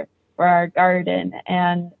fertilizer for our garden,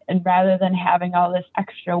 and rather than having all this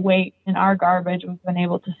extra weight in our garbage, we've been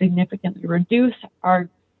able to significantly reduce our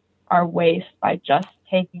waste by just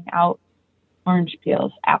taking out orange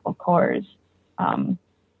peels, apple cores,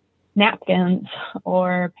 napkins,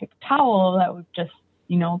 or paper towel that would just,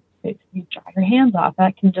 if you dry your hands off,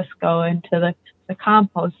 that can just go into the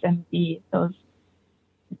compost and it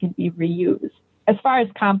can be reused. As far as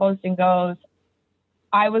composting goes,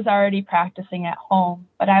 I was already practicing at home,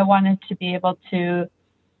 but I wanted to be able to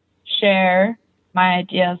share my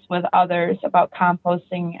ideas with others about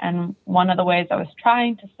composting. And one of the things I was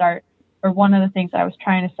trying to start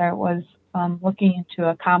was looking into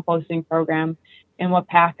a composting program in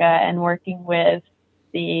Waupaca and working with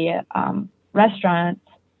the restaurants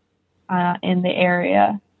in the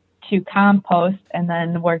area to compost, and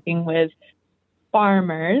then working with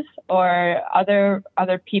farmers or other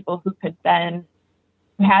people who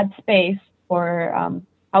had space for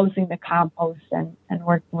housing the compost and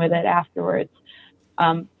working with it afterwards.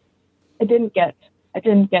 I didn't get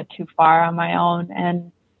too far on my own,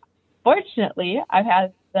 and fortunately, I've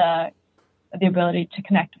had the ability to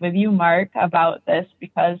connect with you, Mark, about this,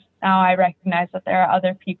 because now I recognize that there are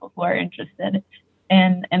other people who are interested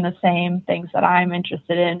in the same things that I'm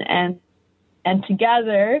interested in, and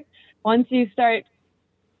together, once you start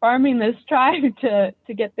farming this tribe to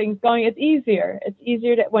get things going, it's easier. It's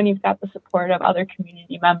easier when you've got the support of other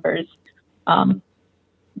community members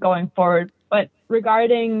going forward. But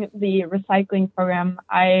regarding the recycling program,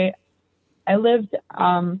 I lived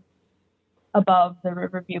above the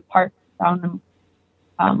Riverview Park down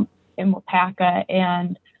in Waupaca,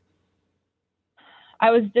 and I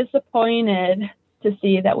was disappointed to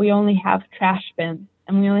see that we only have trash bins,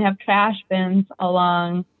 and we only have trash bins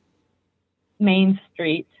along Main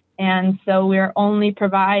Street. And so we're only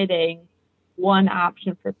providing one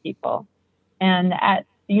option for people. And at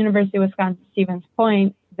the University of Wisconsin-Stevens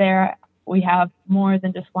Point, there we have more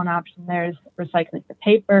than just one option. There's recycling for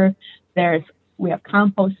paper, we have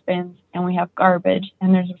compost bins, and we have garbage,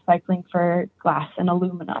 and there's recycling for glass and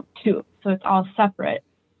aluminum too. So it's all separate.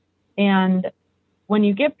 And when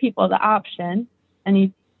you give people the option and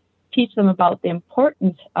you teach them about the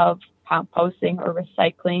importance of composting or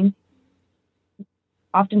recycling,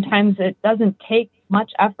 oftentimes it doesn't take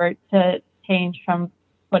much effort to change from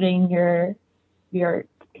putting your soda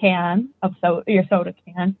can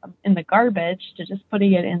in the garbage to just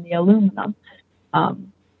putting it in the aluminum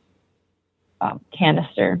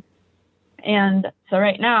canister. And so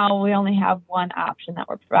right now we only have one option that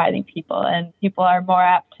we're providing people, and people are more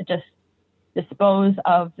apt to just dispose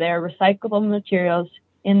of their recyclable materials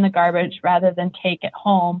in the garbage rather than take it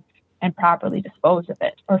home and properly dispose of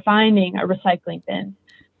it or finding a recycling bin.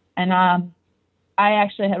 And I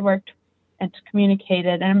actually had worked and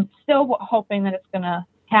communicated, and I'm still hoping that it's going to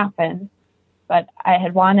happen, but I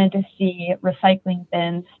had wanted to see recycling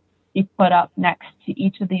bins be put up next to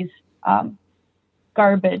each of these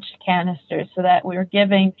garbage canisters so that we were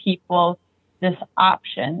giving people this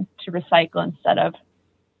option to recycle instead of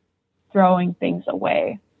throwing things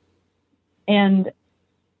away. And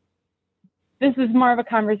this is more of a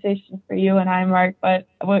conversation for you and I, Mark, but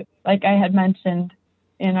like I had mentioned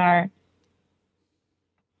in our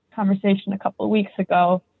conversation a couple of weeks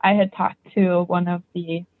ago, I had talked to one of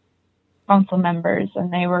the council members,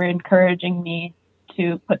 and they were encouraging me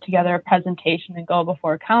to put together a presentation and go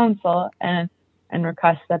before council and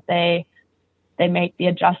request that they make the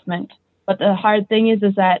adjustment. But the hard thing is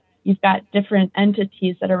that you've got different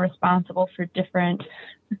entities that are responsible for different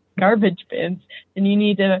garbage bins, and you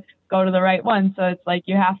need to go to the right one. So it's like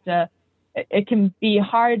it can be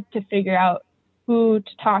hard to figure out who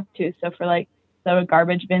to talk to. So for the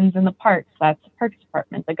garbage bins in the parks, that's the parks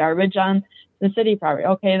department. The garbage on the city property,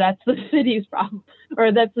 okay, that's the city's problem,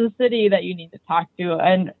 or that's the city that you need to talk to.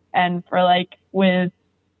 And for with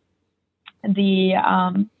the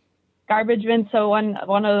garbage bin, so one of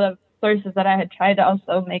the sources that I had tried to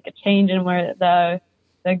also make a change in were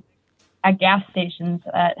at gas stations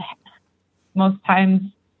that most times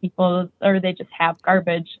people, or they just have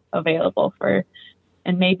garbage available for,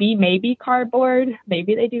 and maybe cardboard,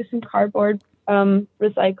 maybe they do some cardboard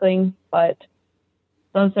recycling, but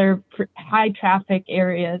those are high traffic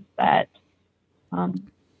areas that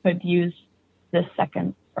could use this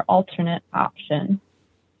second or alternate option.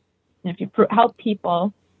 And if you help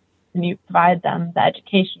people and you provide them the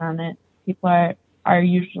education on it, people are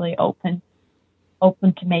usually open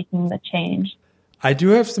to making the change. I do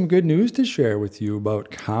have some good news to share with you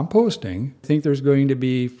about composting. I think there's going to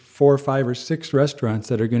be 4 or 5 or 6 restaurants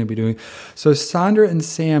that are going to be doing. So Sandra and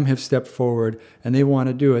Sam have stepped forward and they want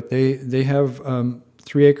to do it. They have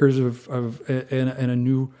 3 acres of a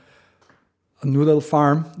new little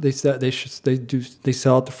farm. They sell at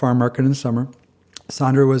the farm market in the summer.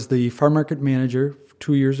 Sandra was the farm market manager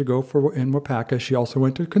 2 years ago in Waupaca. She also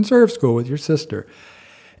went to conserve school with your sister.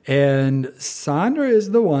 And Sandra is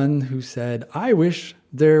the one who said, I wish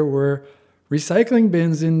there were recycling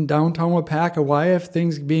bins in downtown Waupaca. Why have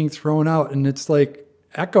things being thrown out? And it's like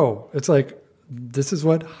echo. It's like, this is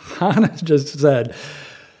what Hannah just said.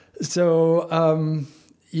 So,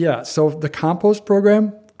 so the compost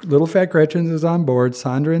program, Little Fat Gretchen's is on board.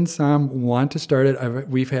 Sandra and Sam want to start it.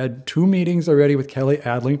 We've had 2 meetings already with Kelly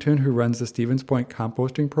Adlington, who runs the Stevens Point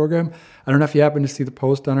composting program. I don't know if you happen to see the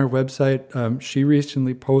post on our website. She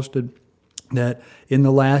recently posted that in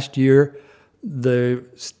the last year, the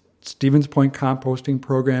Stevens Point composting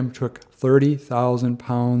program took 30,000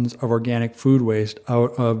 pounds of organic food waste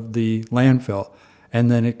out of the landfill. And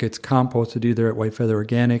then it gets composted either at White Feather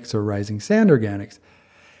Organics or Rising Sand Organics.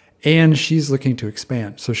 And she's looking to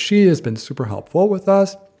expand. So she has been super helpful with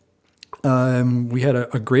us. We had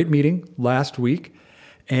a great meeting last week,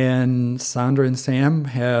 and Sandra and Sam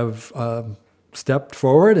have stepped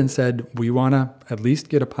forward and said, we want to at least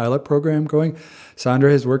get a pilot program going.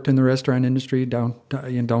 Sandra has worked in the restaurant industry in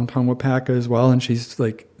downtown Waupaca as well, and she's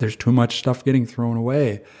like, there's too much stuff getting thrown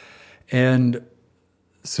away. And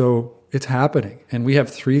so it's happening. And we have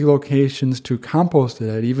 3 locations to compost it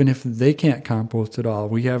at, even if they can't compost it all.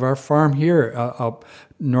 We have our farm here up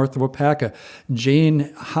north of Waupaca.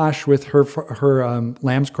 Jane Hosh with her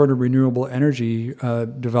Lamb's Corner Renewable Energy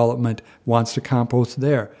development wants to compost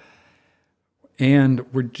there.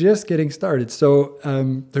 And we're just getting started. So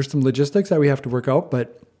there's some logistics that we have to work out,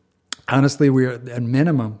 but honestly, we're at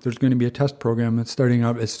minimum, there's going to be a test program that's starting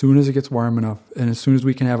up as soon as it gets warm enough and as soon as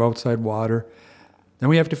we can have outside water. Then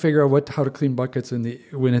we have to figure out how to clean buckets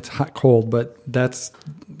when it's hot, cold, but that's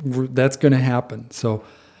going to happen. So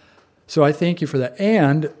I thank you for that.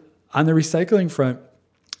 And on the recycling front,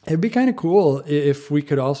 it'd be kind of cool if we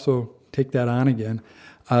could also take that on again.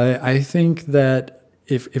 I think that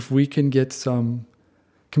if we can get some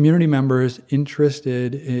community members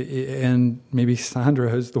interested, and maybe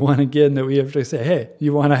Sandra is the one again that we have to say, hey,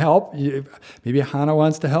 you want to help? Maybe Hannah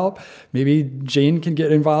wants to help. Maybe Jane can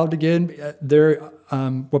get involved again.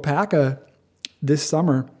 Waupaca this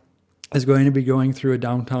summer is going to be going through a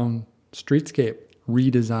downtown streetscape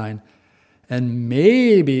redesign. And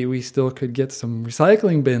maybe we still could get some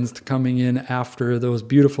recycling bins coming in after those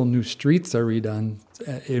beautiful new streets are redone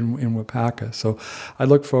in Waupaca. So I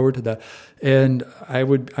look forward to that. And I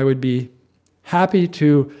would be happy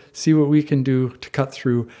to see what we can do to cut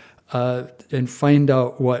through and find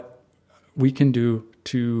out what we can do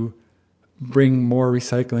to bring more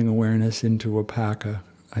recycling awareness into Waupaca.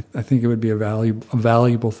 I think it would be a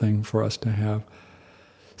valuable thing for us to have.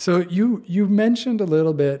 So you mentioned a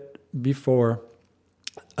little bit before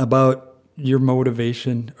about your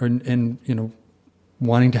motivation and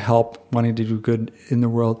wanting to help, wanting to do good in the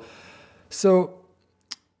world. So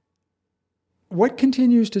what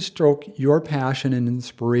continues to stoke your passion and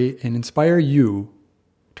inspire you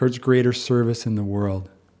towards greater service in the world?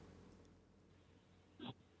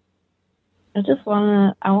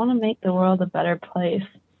 I want to make the world a better place,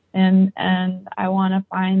 and I want to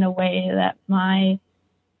find a way that my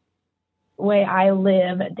way I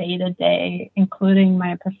live day to day, including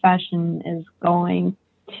my profession, is going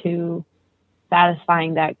to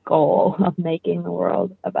satisfying that goal of making the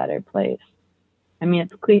world a better place. I mean,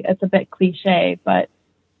 it's a bit cliche, but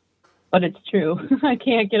it's true. I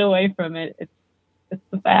can't get away from it. It's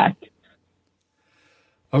the fact.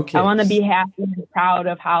 Okay. I want to be happy and proud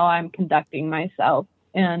of how I'm conducting myself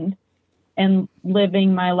and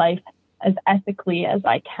living my life as ethically as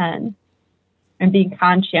I can, and being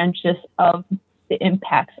conscientious of the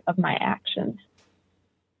impacts of my actions.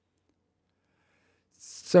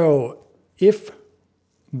 So if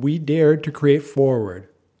we dared to create forward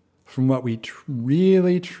from what we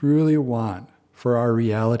really, truly want for our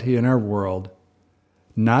reality and our world,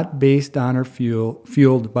 not based on or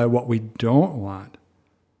fueled by what we don't want,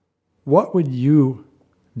 what would you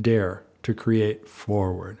dare to create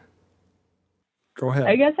forward? Go ahead.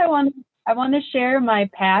 I guess I want to share my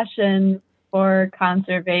passion for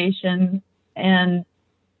conservation and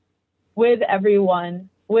with everyone,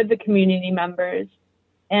 with the community members,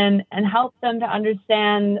 and help them to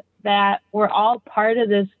understand that we're all part of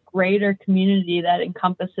this greater community that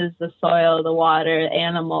encompasses the soil, the water, the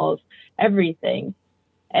animals, everything.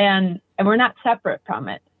 And we're not separate from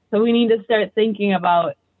it. So we need to start thinking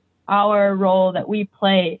about our role that we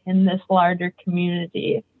play in this larger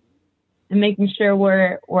community and making sure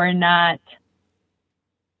we're not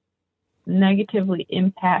negatively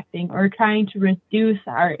impacting or trying to reduce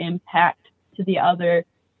our impact to the other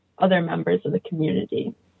members of the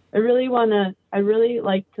community. I really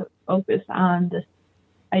like to focus on this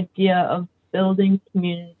idea of building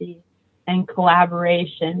community and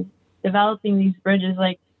collaboration, developing these bridges.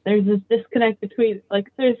 Like, there's this disconnect between, like,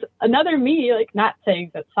 there's another me, like, not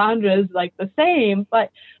saying that Sandra is like the same,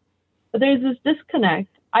 but there's this disconnect.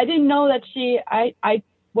 I didn't know that I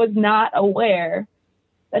was not aware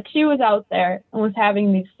that she was out there and was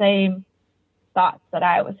having these same thoughts that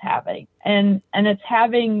I was having. And it's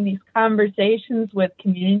having these conversations with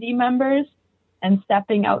community members and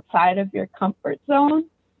stepping outside of your comfort zone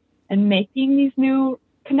and making these new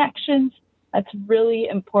connections that's really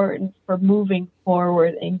important for moving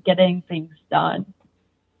forward and getting things done.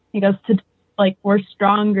 Because we're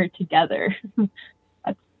stronger together.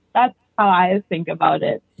 That's how I think about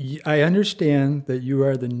it. I understand that you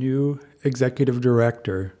are the new executive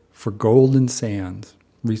director for Golden Sands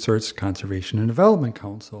Resource Conservation and Development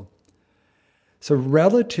Council. So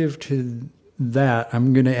relative to that,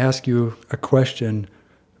 I'm going to ask you a question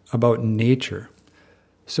about nature.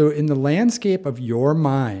 So in the landscape of your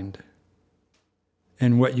mind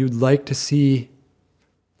and what you'd like to see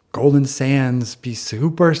Golden Sands be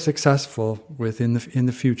super successful with in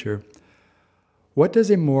the future, what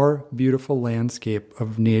does a more beautiful landscape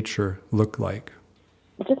of nature look like?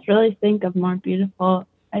 I just really think of more beautiful.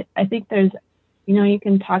 I think there's, you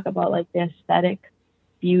can talk about like the aesthetic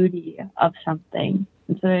beauty of something.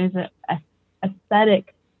 And so there's an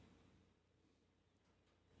aesthetic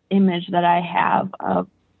image that I have of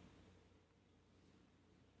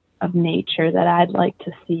nature that I'd like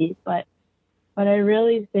to see. But I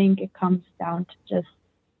really think it comes down to just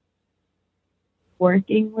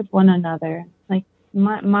working with one another. Like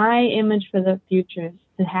my image for the future is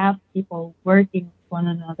to have people working with one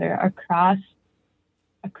another across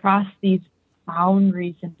these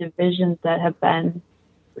boundaries and divisions that have been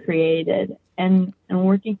created, and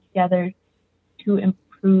working together to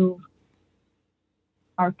improve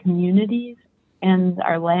our communities and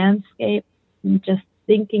our landscape, and just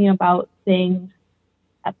thinking about things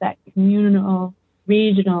at that communal,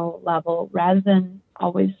 regional level rather than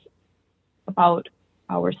always about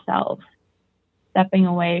ourselves, stepping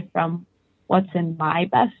away from what's in my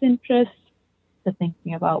best interest to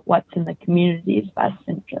thinking about what's in the community's best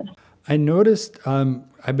interest. I noticed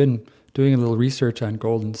I've been doing a little research on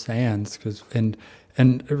Golden Sands, and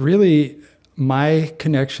really my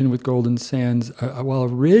connection with Golden Sands,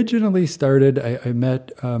 originally started, I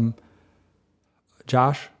met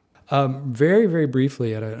Josh very, very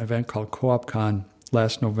briefly at an event called Co-op Con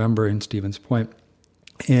last November in Stevens Point.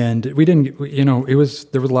 And we didn't, there was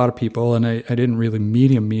a lot of people, and I didn't really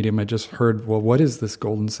meet him. I just heard, well, what is this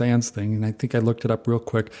Golden Sands thing? And I think I looked it up real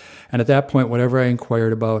quick. And at that point, whatever I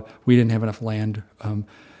inquired about, we didn't have enough land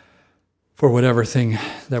for whatever thing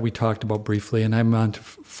that we talked about briefly. And I'm on to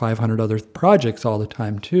 500 other projects all the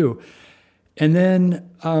time too. And then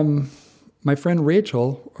my friend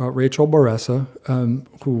Rachel Boressa,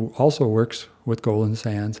 who also works with Golden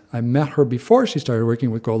Sands, I met her before she started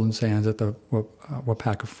working with Golden Sands at the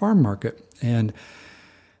Wapaka Farm Market. And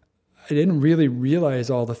I didn't really realize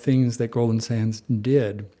all the things that Golden Sands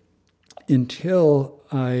did until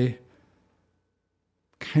I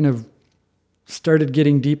kind of started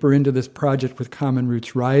getting deeper into this project with Common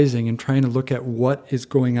Roots Rising and trying to look at what is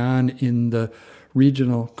going on in the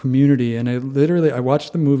regional community. And I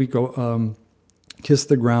watched the movie Kiss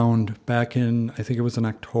the Ground back in, I think it was in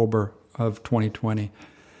October of 2020.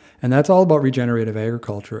 And that's all about regenerative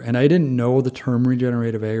agriculture. And I didn't know the term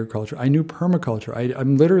regenerative agriculture. I knew permaculture.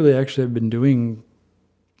 I'm literally actually have been doing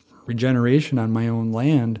regeneration on my own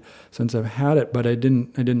land since I've had it, but I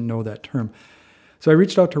didn't know that term. So I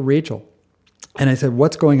reached out to Rachel and I said,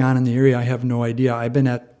 what's going on in the area? I have no idea. I've been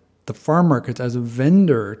at the farm markets as a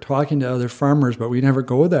vendor talking to other farmers, but we never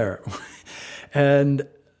go there. And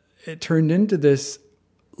it turned into this,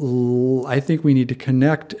 I think we need to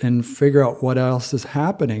connect and figure out what else is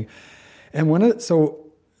happening. And so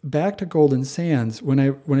back to Golden Sands, when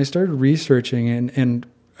I started researching and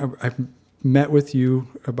I met with you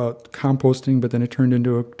about composting, but then it turned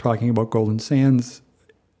into talking about Golden Sands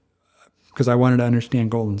because I wanted to understand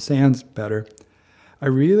Golden Sands better. I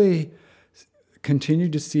really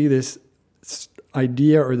continued to see this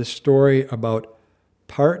idea or the story about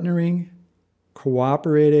partnering,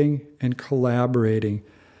 cooperating, and collaborating.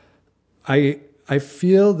 I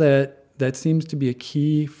feel that seems to be a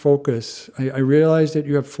key focus. I realize that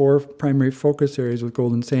you have 4 primary focus areas with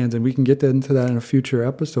Golden Sands, and we can get into that in a future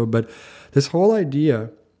episode, but this whole idea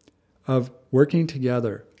of working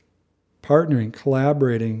together, partnering,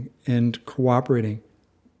 collaborating, and cooperating.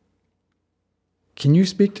 Can you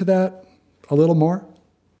speak to that a little more?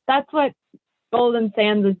 That's what Golden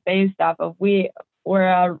Sands is based off of. We're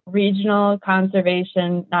a regional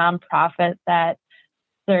conservation nonprofit that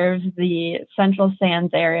serves the Central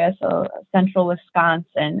Sands area, so central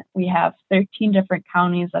Wisconsin. We have 13 different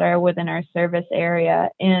counties that are within our service area,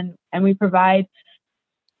 and we provide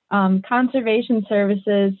conservation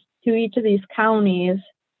services to each of these counties.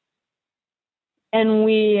 And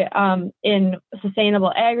we, in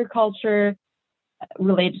sustainable agriculture,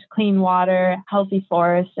 related to clean water, healthy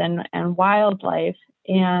forests, and wildlife.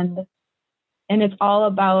 And it's all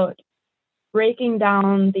about breaking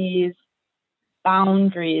down these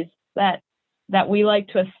boundaries that we like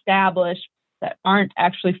to establish that aren't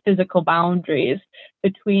actually physical boundaries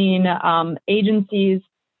between agencies,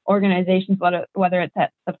 organizations, whether it's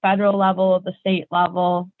at the federal level, the state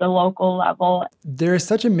level, the local level. There is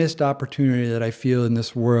such a missed opportunity that I feel in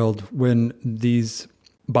this world when these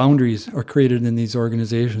boundaries are created in these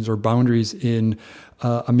organizations or boundaries in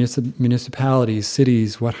municipalities,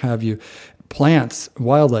 cities, what have you. Plants,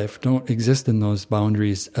 wildlife don't exist in those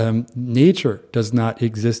boundaries. Nature does not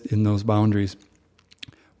exist in those boundaries.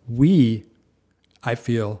 We, I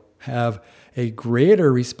feel, have a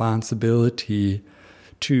greater responsibility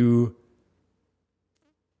to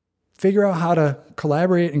figure out how to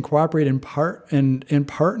collaborate and cooperate and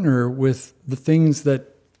partner with the things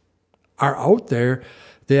that are out there,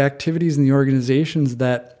 the activities and the organizations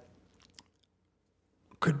that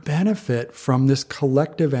could benefit from this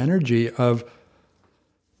collective energy of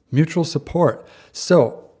mutual support.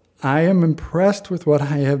 So I am impressed with what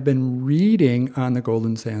I have been reading on the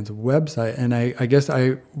Golden Sands website. And I guess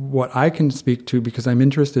what I can speak to, because I'm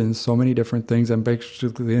interested in so many different things, I'm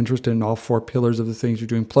basically interested in all 4 pillars of the things you're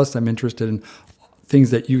doing. Plus I'm interested in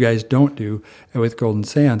things that you guys don't do with Golden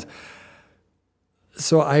Sands.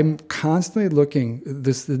 So I'm constantly looking,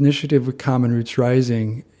 this initiative with Common Roots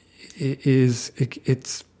Rising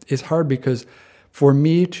it's hard because for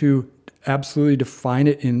me to absolutely define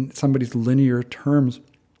it in somebody's linear terms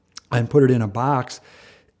and put it in a box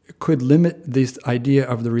could limit this idea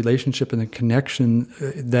of the relationship and the connection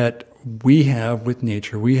that we have with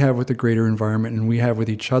nature, we have with the greater environment, and we have with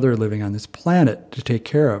each other living on this planet to take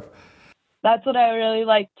care of. That's what I really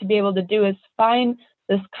like to be able to do, is find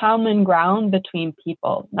this common ground between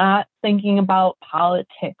people, not thinking about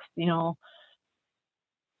politics,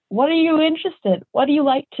 what are you interested? What do you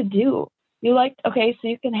like to do? Okay, so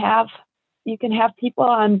you can have people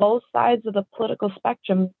on both sides of the political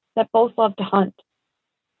spectrum that both love to hunt.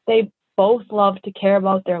 They both love to care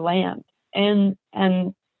about their land. And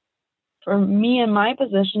for me in my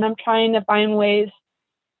position, I'm trying to find ways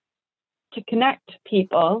to connect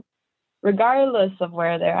people regardless of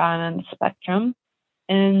where they're on the spectrum,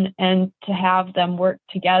 and to have them work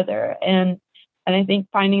together. And I think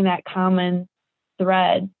finding that common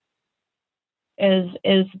thread is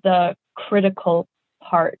the critical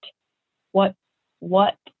part.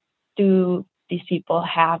 What do these people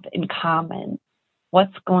have in common?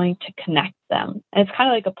 What's going to connect them? And it's kind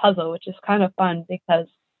of like a puzzle, which is kind of fun because,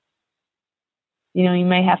 you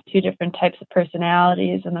may have two different types of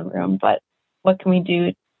personalities in the room, but what can we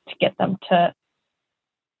do to get them to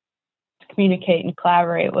communicate and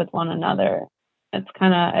collaborate with one another? It's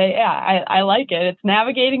kind of, I like it. It's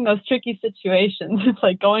navigating those tricky situations. It's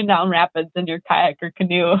like going down rapids in your kayak or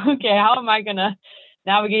canoe. Okay, how am I going to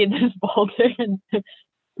navigate this boulder and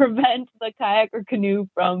prevent the kayak or canoe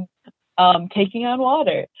from taking on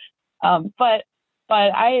water? But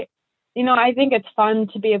I think it's fun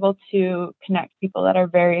to be able to connect people that are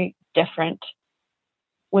very different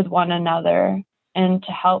with one another and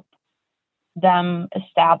to help them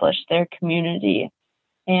establish their community.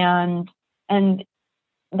 And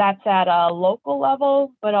that's at a local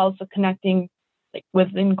level, but also connecting, like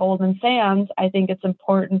within Golden Sands. I think it's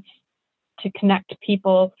important to connect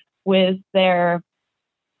people with their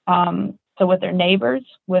with their neighbors,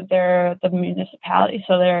 with the municipality,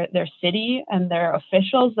 so their city and their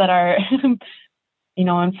officials that are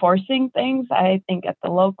enforcing things. I think at the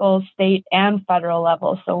local, state, and federal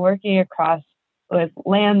level. So working across with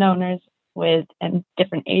landowners, and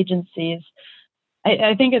different agencies,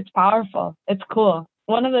 I think it's powerful. It's cool.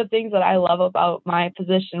 One of the things that I love about my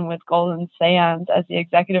position with Golden Sands as the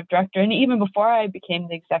executive director, and even before I became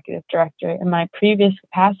the executive director, in my previous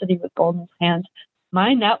capacity with Golden Sands,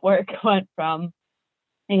 my network went from,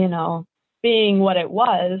 being what it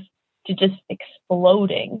was to just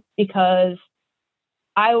exploding, because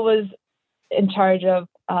I was in charge of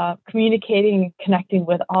communicating and connecting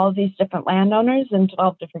with all these different landowners in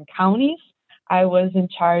 12 different counties. I was in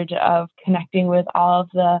charge of connecting with all of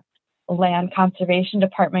the Land Conservation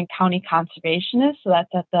Department county conservationists. So that's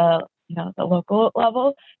at the local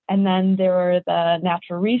level. And then there were the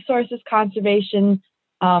Natural Resources Conservation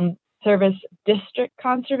Service district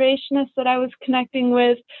conservationists that I was connecting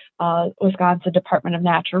with, Wisconsin Department of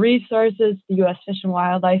Natural Resources, the U.S. Fish and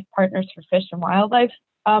Wildlife Partners for Fish and Wildlife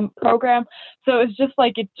program. So it's just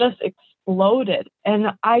like it just exploded, and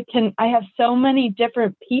I have so many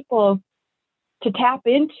different people to tap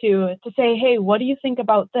into to say, hey, what do you think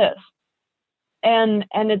about this? And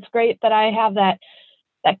it's great that I have that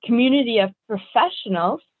community of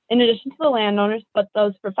professionals in addition to the landowners, but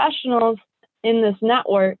those professionals in this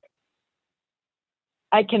network,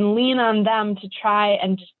 I can lean on them to try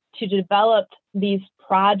and to develop these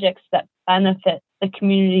projects that benefit the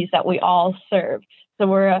communities that we all serve. So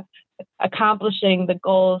we're accomplishing the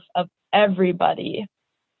goals of everybody,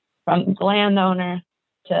 from the landowner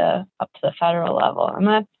to up to the federal level.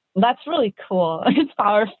 And that's really cool. It's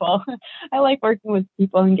powerful. I like working with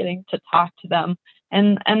people and getting to talk to them.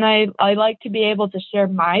 And I like to be able to share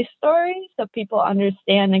my story so people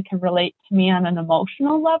understand and can relate to me on an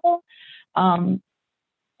emotional level.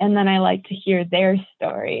 And then I like to hear their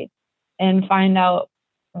story and find out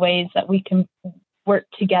ways that we can work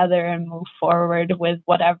together and move forward with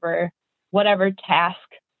whatever task,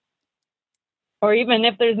 or even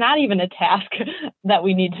if there's not even a task that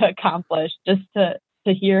we need to accomplish, just to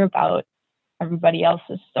hear about everybody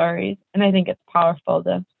else's stories. And I think it's powerful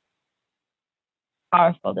to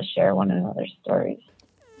share one another's stories.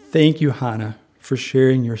 Thank you, Hannah, for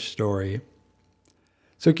sharing your story.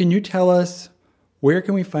 So can you tell us, where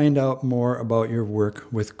can we find out more about your work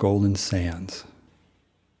with Golden Sands?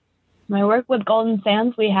 My work with Golden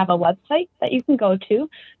Sands, we have a website that you can go to.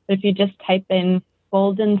 If you just type in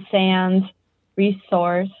Golden Sands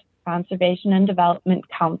Resource Conservation and Development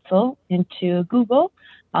Council into Google,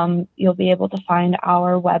 you'll be able to find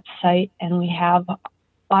our website, and we have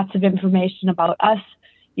lots of information about us.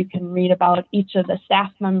 You can read about each of the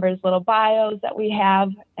staff members' little bios that we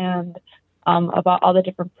have, and about all the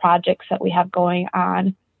different projects that we have going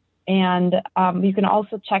on. And you can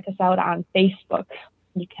also check us out on Facebook.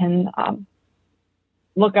 You can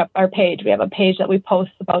look up our page. We have a page that we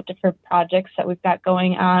post about different projects that we've got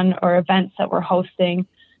going on or events that we're hosting.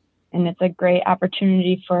 And it's a great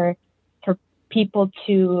opportunity for people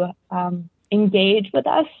to engage with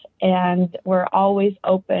us, and we're always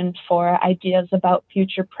open for ideas about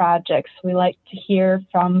future projects. We like to hear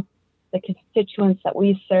from the constituents that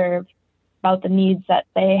we serve about the needs that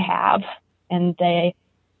they have and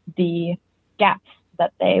the gaps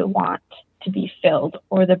that they want to be filled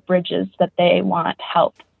or the bridges that they want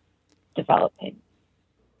help developing.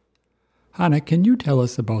 Hannah, can you tell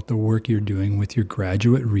us about the work you're doing with your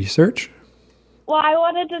graduate research? Well, I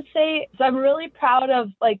wanted to say, so I'm really proud of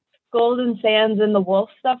like Golden Sands and the wolf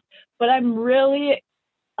stuff, but I'm really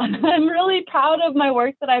proud of my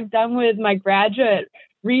work that I've done with my graduate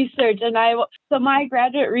research. And so my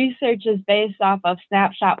graduate research is based off of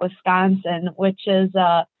Snapshot Wisconsin, which is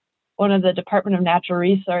one of the Department of Natural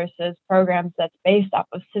Resources programs that's based off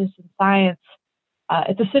of citizen science.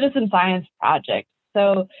 It's a citizen science project.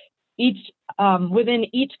 So within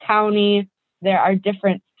each county, there are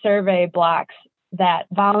different survey blocks that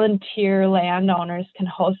volunteer landowners can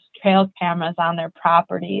host trail cameras on their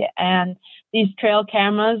property. And these trail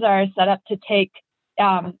cameras are set up to take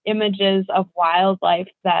images of wildlife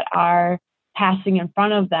that are passing in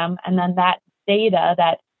front of them. And then that data,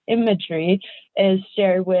 that imagery, is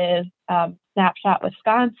shared with Snapshot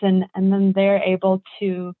Wisconsin, and then they're able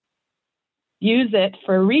to use it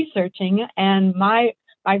for researching. And my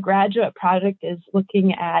graduate project is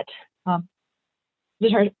looking at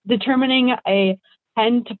determining a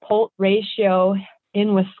hen to poult ratio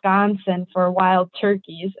in Wisconsin for wild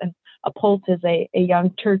turkeys, and a poult is a young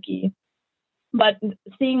turkey. But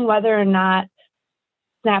seeing whether or not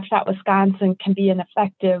Snapshot Wisconsin can be an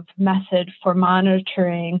effective method for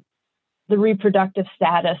monitoring the reproductive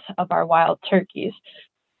status of our wild turkeys.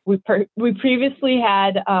 We previously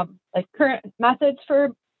had current methods for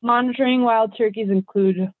monitoring wild turkeys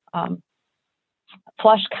include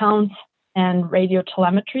flush counts and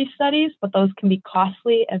radiotelemetry studies, but those can be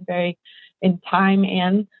costly and very in time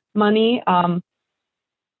and money. And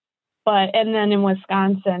then in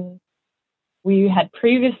Wisconsin, we had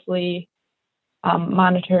previously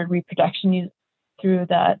monitored reproduction through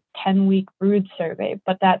the 10-week brood survey,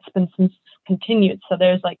 but that's been since continued. So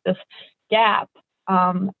there's like this gap,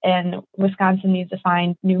 and Wisconsin needs to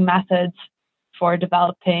find new methods for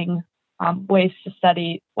developing ways to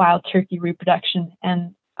study wild turkey reproduction.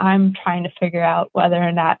 And I'm trying to figure out whether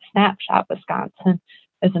or not Snapshot Wisconsin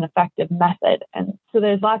is an effective method. And so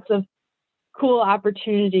there's lots of cool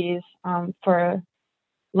opportunities for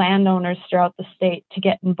landowners throughout the state to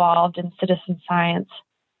get involved in citizen science.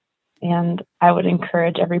 And I would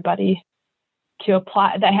encourage everybody to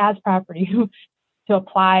apply that has property to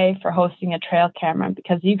apply for hosting a trail camera,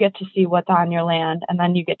 because you get to see what's on your land, and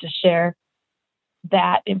then you get to share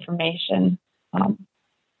that information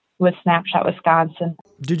with Snapshot Wisconsin.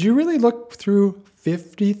 Did you really look through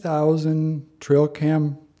 50,000 trail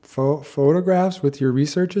cam photographs with your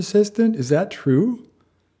research assistant? Is that true?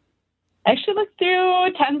 I actually looked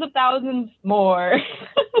through tens of thousands more.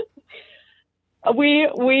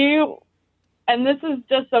 And this is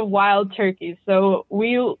just of wild turkeys. So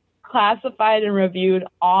we classified and reviewed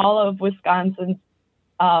all of Wisconsin's,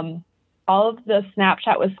 all of the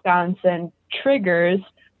Snapshot Wisconsin triggers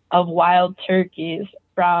of wild turkeys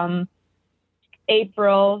from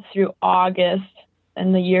April through August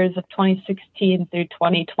in the years of 2016 through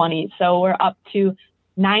 2020. So we're up to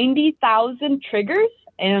 90,000 triggers,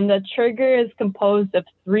 and the trigger is composed of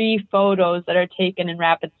 3 photos that are taken in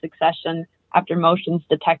rapid succession after motions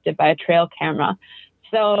detected by a trail camera.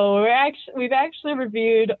 So we've actually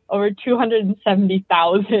reviewed over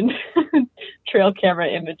 270,000 trail camera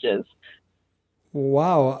images.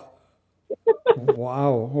 Wow.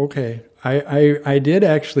 Wow. Okay. I did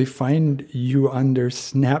actually find you under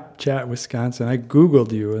Snapchat Wisconsin. I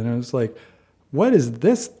Googled you and I was like, what is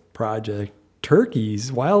this project?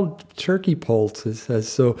 Turkeys, wild turkey poults, it says.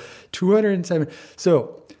 So 207.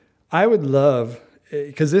 So I would love,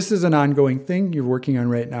 because this is an ongoing thing you're working on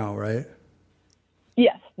right now, right?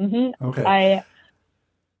 Yes. Mm-hmm. Okay.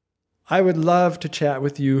 I would love to chat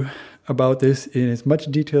with you about this in as much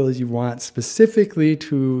detail as you want, specifically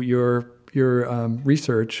to your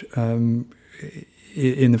research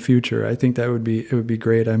in the future. I think it would be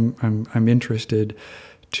great. I'm interested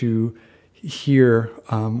to hear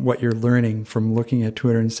what you're learning from looking at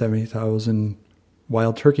 270,000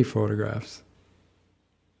 wild turkey photographs.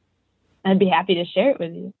 I'd be happy to share it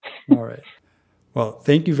with you. All right. Well,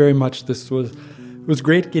 thank you very much. This was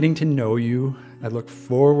great getting to know you. I look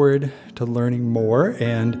forward to learning more,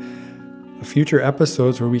 and future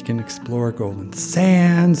episodes where we can explore Golden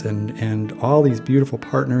Sands and all these beautiful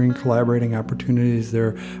partnering, collaborating opportunities.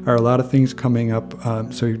 There are a lot of things coming up,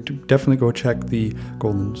 so you definitely go check the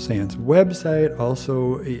Golden Sands website.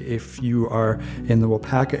 Also, if you are in the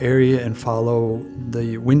Waupaca area and follow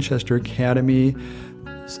the Winchester Academy,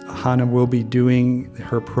 Hannah will be doing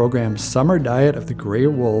her program Summer Diet of the Gray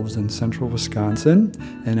Wolves in central Wisconsin,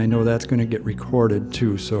 and I know that's going to get recorded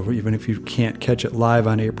too, so even if you can't catch it live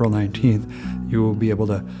on April 19th, you will be able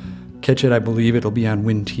to catch it. I believe it'll be on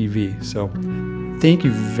Win TV. So thank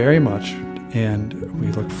you very much, and we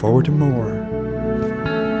look forward to more.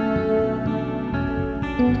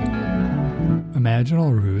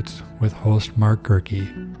 Imaginal Roots with host Mark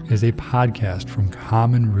Gerke is a podcast from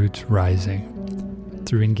Common Roots Rising.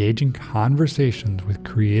 Through engaging conversations with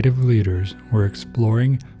creative leaders, we're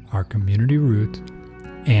exploring our community roots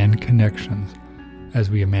and connections as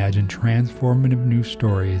we imagine transformative new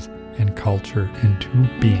stories and culture into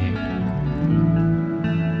being.